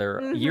it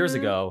together years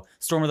ago.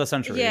 Storm of the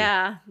Century.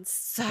 Yeah, it's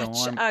such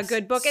a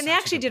good book, and they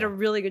actually did a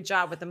really good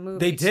job with the movie.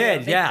 They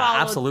did, too.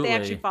 absolutely. They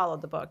actually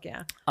followed the book,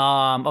 yeah.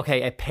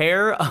 Okay, a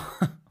pair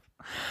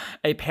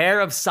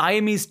of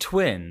Siamese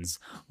twins,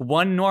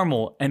 one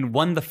normal and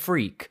one the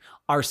freak,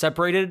 are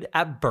separated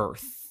at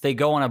birth. They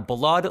go on a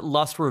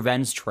blood-lust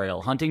revenge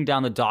trail, hunting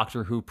down the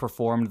doctor who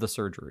performed the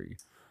surgery.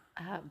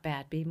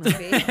 Bad B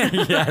movie.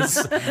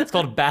 Yes, it's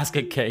called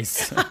Basket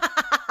Case.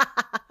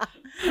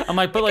 I'm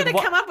like, but like, could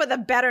have come up with a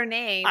better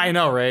name. I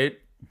know, right?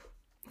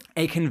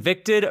 A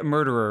convicted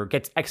murderer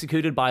gets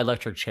executed by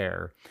electric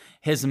chair.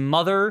 His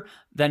mother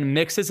then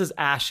mixes his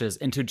ashes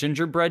into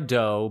gingerbread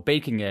dough,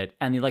 baking it,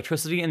 and the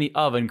electricity in the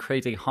oven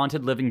creates a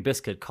haunted living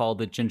biscuit called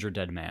the Ginger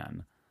Dead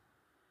Man.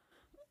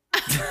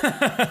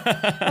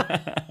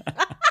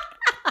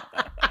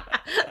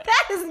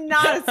 That is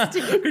not a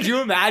stupid. Could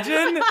you imagine?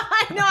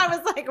 I know. I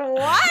was like,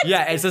 what?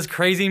 Yeah, it's this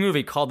crazy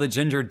movie called The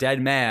Ginger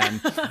Dead Man,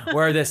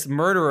 where this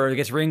murderer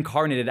gets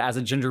reincarnated as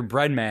a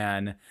gingerbread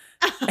man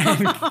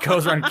and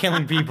goes around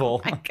killing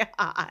people. Oh my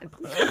God.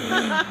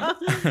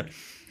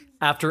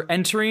 After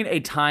entering a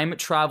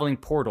time-traveling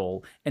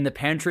portal in the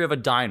pantry of a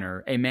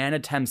diner, a man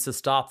attempts to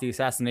stop the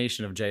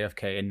assassination of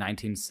JFK in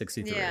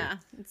 1963. Yeah,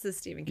 it's a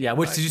Stephen King Yeah,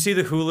 which book. did you see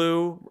the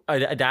Hulu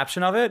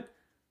adaptation of it?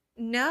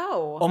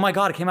 No. Oh my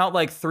God, it came out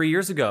like 3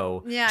 years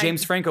ago. Yeah,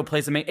 James Franco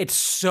plays the main. It's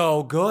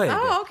so good.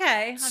 Oh,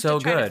 okay. I'll have So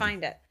to try good. to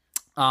find it.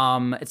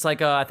 It's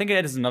like I think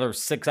it is another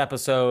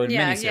 6-episode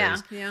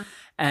miniseries. Yeah.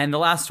 And the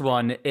last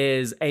one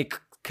is a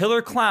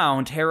killer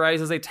clown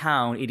terrorizes a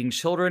town, eating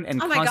children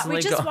and Oh my God, constantly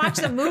we just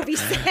watched the movie.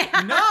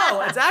 Sam.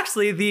 No, it's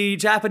actually the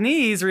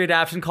Japanese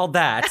readaptation called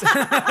That.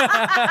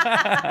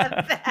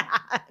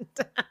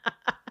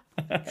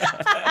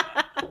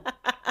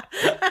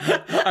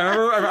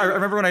 I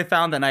remember when I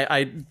found that and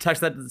I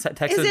texted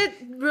that. Is it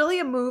really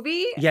a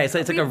movie? Yeah, it's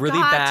like a We've really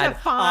got bad. to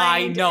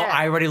find I know. it.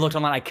 I already looked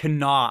online. I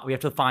cannot. We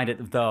have to find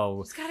it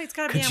though. It's gotta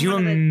Could be you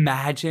on one of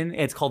imagine?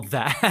 It's called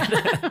That.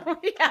 the,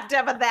 we have to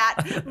have a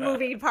that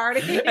movie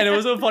party. And it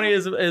was so funny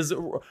is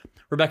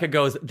Rebecca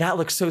goes, that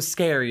looks so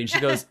scary. And she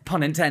goes,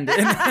 pun intended.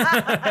 Is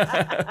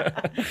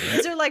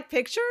there like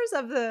pictures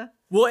of the?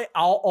 Well,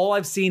 all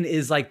I've seen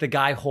is like the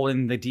guy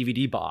holding the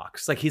DVD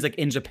box. Like he's like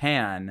in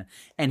Japan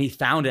and he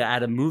found it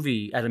at a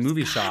movie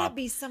Gotta shop.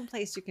 be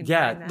someplace you can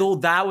Yeah, find that. though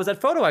that was that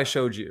photo I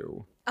showed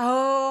you.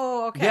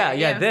 Oh, okay.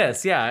 Yeah,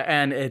 this,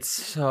 and it's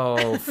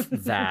so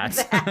that.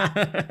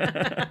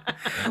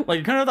 Like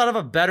you couldn't have thought of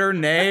a better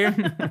name.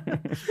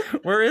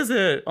 Where is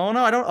it? Oh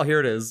no, I don't. Oh, here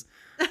it is.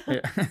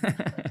 Yeah.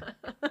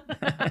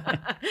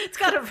 It's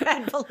got a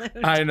red balloon.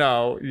 I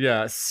know.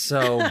 Yeah,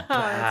 so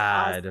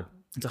bad. awesome.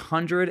 It's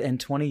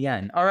 120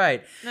 yen. All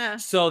right. Yeah.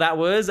 So that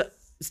was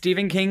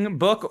Stephen King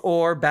book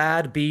or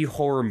bad B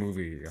horror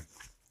movie.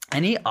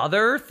 Any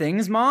other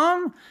things,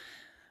 Mom?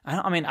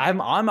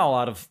 I'm all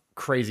out of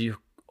crazy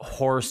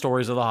horror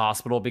stories of the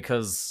hospital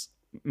because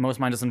most of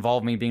mine just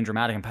involve me being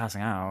dramatic and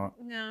passing out.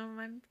 No,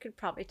 I could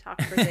probably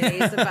talk for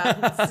days about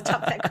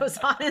stuff that goes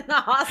on in the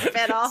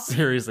hospital.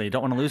 Seriously,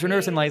 don't want to lose your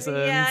nursing license.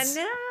 Yeah,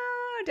 no,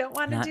 don't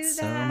want to Not do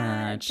so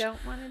that. much.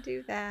 Don't want to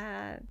do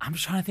that. I'm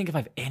just trying to think if I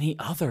have any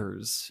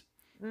others.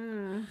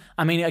 Mm.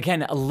 I mean,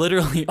 again,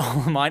 literally all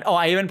of mine. Oh,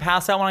 I even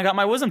passed out when I got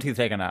my wisdom teeth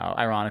taken out,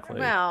 ironically.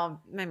 Well,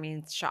 I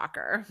mean,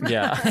 shocker.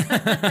 Yeah.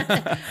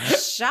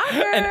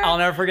 Shocker. And I'll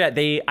never forget,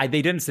 they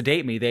didn't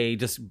sedate me. They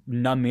just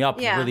numbed me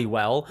up Yeah. really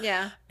well.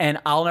 Yeah. And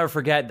I'll never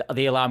forget,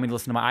 they allowed me to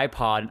listen to my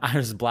iPod, and I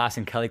was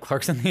blasting Kelly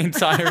Clarkson the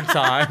entire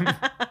time.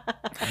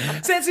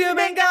 Since you've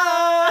been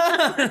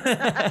gone.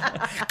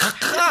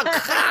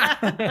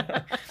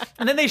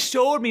 And then they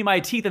showed me my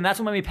teeth, and that's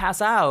what made me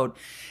pass out.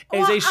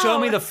 Is they showed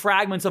me the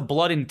fragments of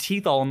blood and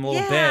teeth all in the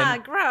little bin. Yeah,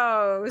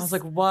 gross. I was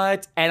like,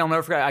 what? And I'll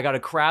never forget, I got a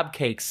crab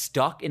cake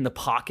stuck in the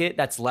pocket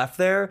that's left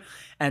there.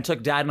 And it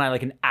took Dad and I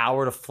like an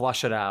hour to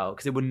flush it out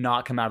because it would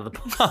not come out of the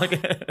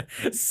pocket.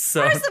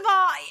 So, First of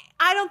all,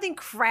 I don't think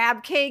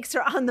crab cakes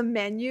are on the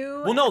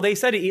menu. well, no, they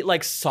said to eat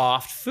like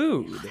soft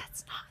food.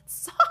 That's not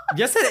soft.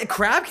 Yes,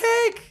 crab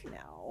cake?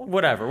 No.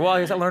 Whatever. Well,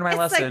 I guess I learned my It's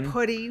lesson. like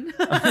pudding,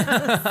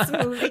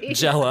 smoothie,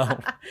 Jell-O.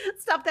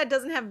 stuff that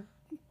doesn't have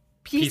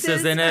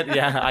Pieces in it?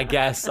 Yeah, I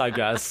guess.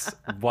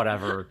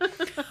 Whatever.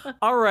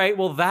 All right,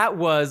 well, that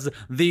was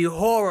the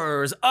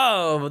horrors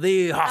of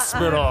the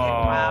hospital.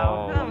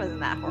 Wow, that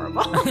wasn't that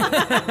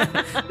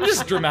horrible.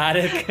 Just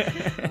dramatic.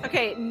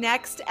 Okay,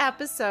 next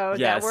episode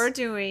Yes. that we're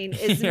doing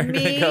is You're gonna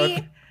me go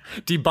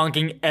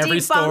debunking every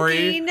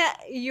story. debunking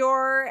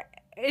your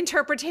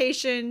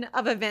interpretation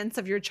of events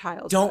of your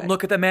childhood. Don't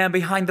look at the man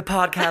behind the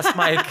podcast,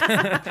 Mike.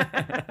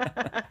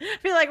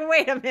 Be like,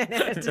 wait a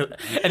minute.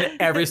 And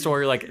every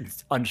story, like,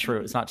 it's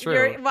untrue. It's not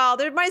true. Well,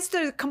 there might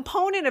still be a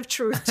component of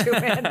truth to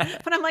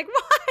it, but I'm like,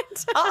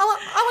 what?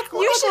 I like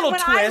You should. little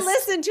When I twist.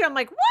 listen to, it, I'm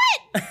like,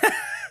 what?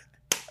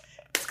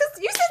 It's because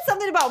you said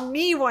something about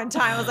me one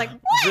time. I was like,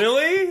 what?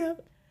 Really?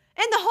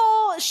 And the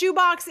whole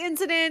shoebox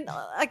incident,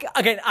 like.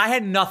 Again, I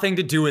had nothing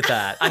to do with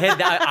that.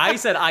 I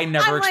said I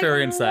never I'm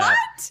experienced like,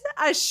 that.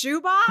 What? A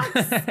shoebox?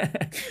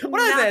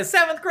 What is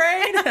this? 7th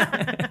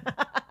grade?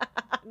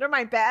 Under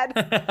my bed?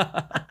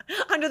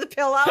 Under the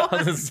pillow? I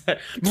was gonna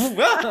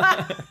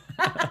say-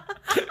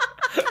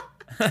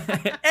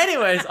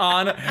 Anyways,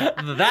 on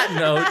that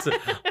note,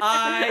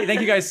 I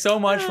thank you guys so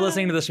much for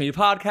listening to the Shmee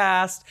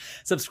podcast.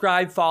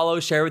 Subscribe, follow,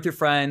 share with your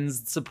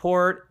friends.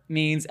 Support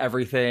means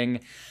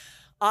everything.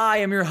 I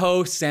am your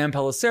host, Sam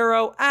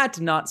Pellicero, at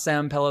Not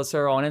Sam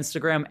Pellicero on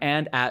Instagram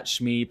and at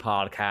Shmee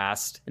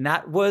Podcast. And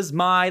that was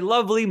my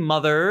lovely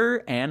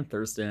mother, Ann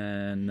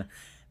Thurston.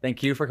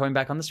 Thank you for coming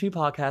back on the Shmee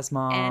Podcast,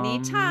 Mom.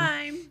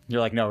 Anytime. You're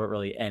like, no, but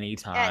really,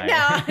 anytime.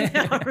 No,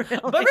 really.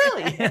 But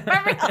really.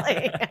 But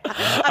really.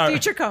 A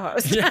future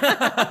co-host. All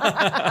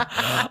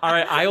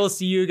right, I will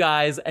see you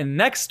guys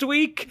next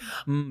week.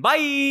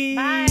 Bye.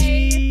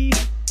 Bye.